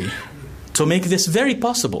democracy to make this very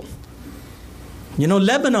possible. You know,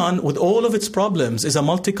 Lebanon, with all of its problems, is a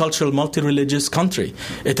multicultural, multi-religious country.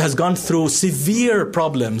 It has gone through severe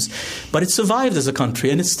problems, but it survived as a country,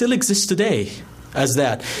 and it still exists today as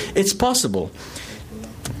that. It's possible.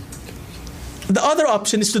 The other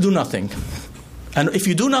option is to do nothing. And if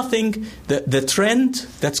you do nothing, the trend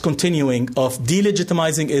that's continuing of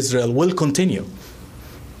delegitimizing Israel will continue.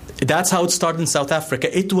 That's how it started in South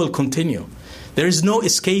Africa. It will continue. There is no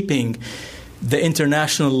escaping the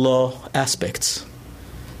international law aspects.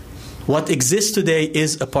 What exists today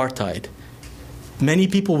is apartheid. Many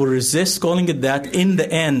people will resist calling it that. In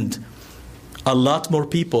the end, a lot more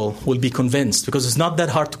people will be convinced, because it's not that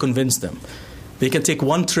hard to convince them. They can take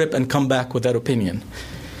one trip and come back with that opinion.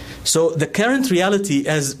 So the current reality,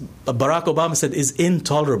 as Barack Obama said, is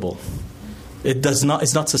intolerable. It's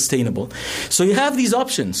not sustainable. So you have these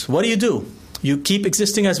options. What do? You keep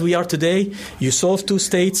existing as we are today, you solve two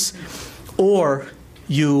states, or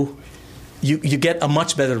you get a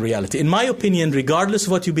much better reality. In my opinion, regardless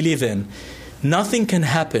of what you believe in, nothing can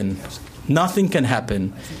happen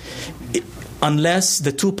unless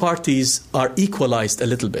the two parties are equalized a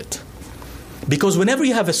little bit. Because whenever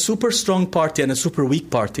you have a super strong party and a super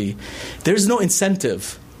weak party, there's no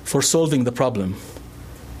incentive for solving the problem.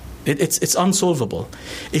 It's unsolvable.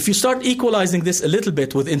 If you start equalizing this a little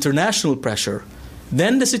bit with international pressure,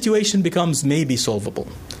 then the situation becomes maybe solvable.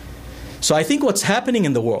 So I think what's happening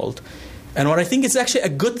in the world, and what I think is actually a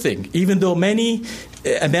good thing, even though many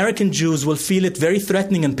American Jews will feel it very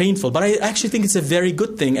threatening and painful, but I actually think it's a very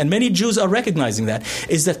good thing, and many Jews are recognizing that,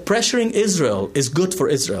 is that pressuring Israel is good for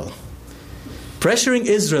Israel. Pressuring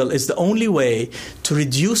Israel is the only way to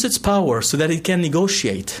reduce its power so that it can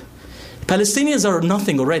negotiate. Palestinians are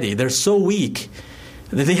nothing already. They're so weak.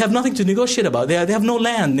 They have nothing to negotiate about. They have no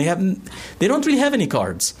land. They don't really have any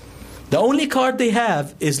cards. The only card they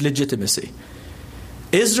have is legitimacy.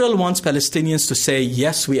 Israel wants Palestinians to say,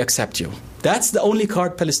 yes, we accept you. That's the only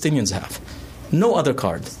card Palestinians have. No other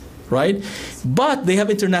card, right? But they have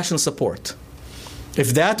international support.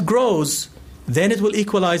 If that grows, then it will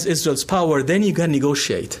equalize Israel's power. Then you can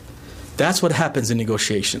negotiate. That's what happens in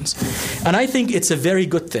negotiations. And I think it's a very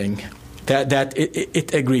good thing that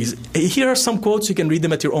it agrees. Here are some quotes. You can read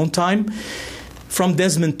them at your own time. From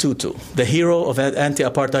Desmond Tutu, the hero of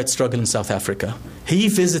anti-apartheid struggle in South Africa. He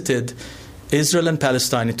visited Israel and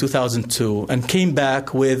Palestine in 2002 and came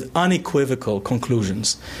back with unequivocal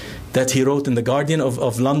conclusions that he wrote in The Guardian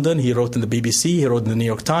of London, he wrote in the BBC, he wrote in the New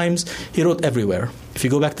York Times, he wrote everywhere. If you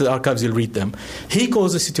go back to the archives, you'll read them. He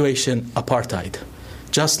calls the situation apartheid,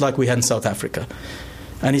 just like we had in South Africa.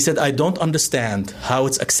 And he said, I don't understand how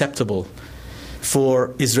it's acceptable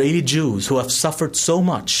for Israeli Jews who have suffered so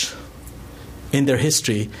much in their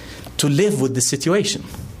history to live with this situation.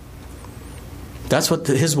 That's what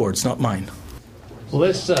his words, not mine. Well,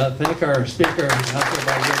 let's thank our speaker.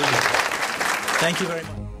 Thank you very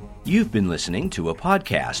much. You've been listening to a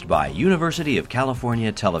podcast by University of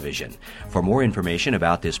California Television. For more information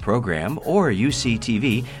about this program or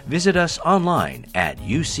UCTV, visit us online at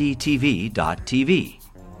uctv.tv.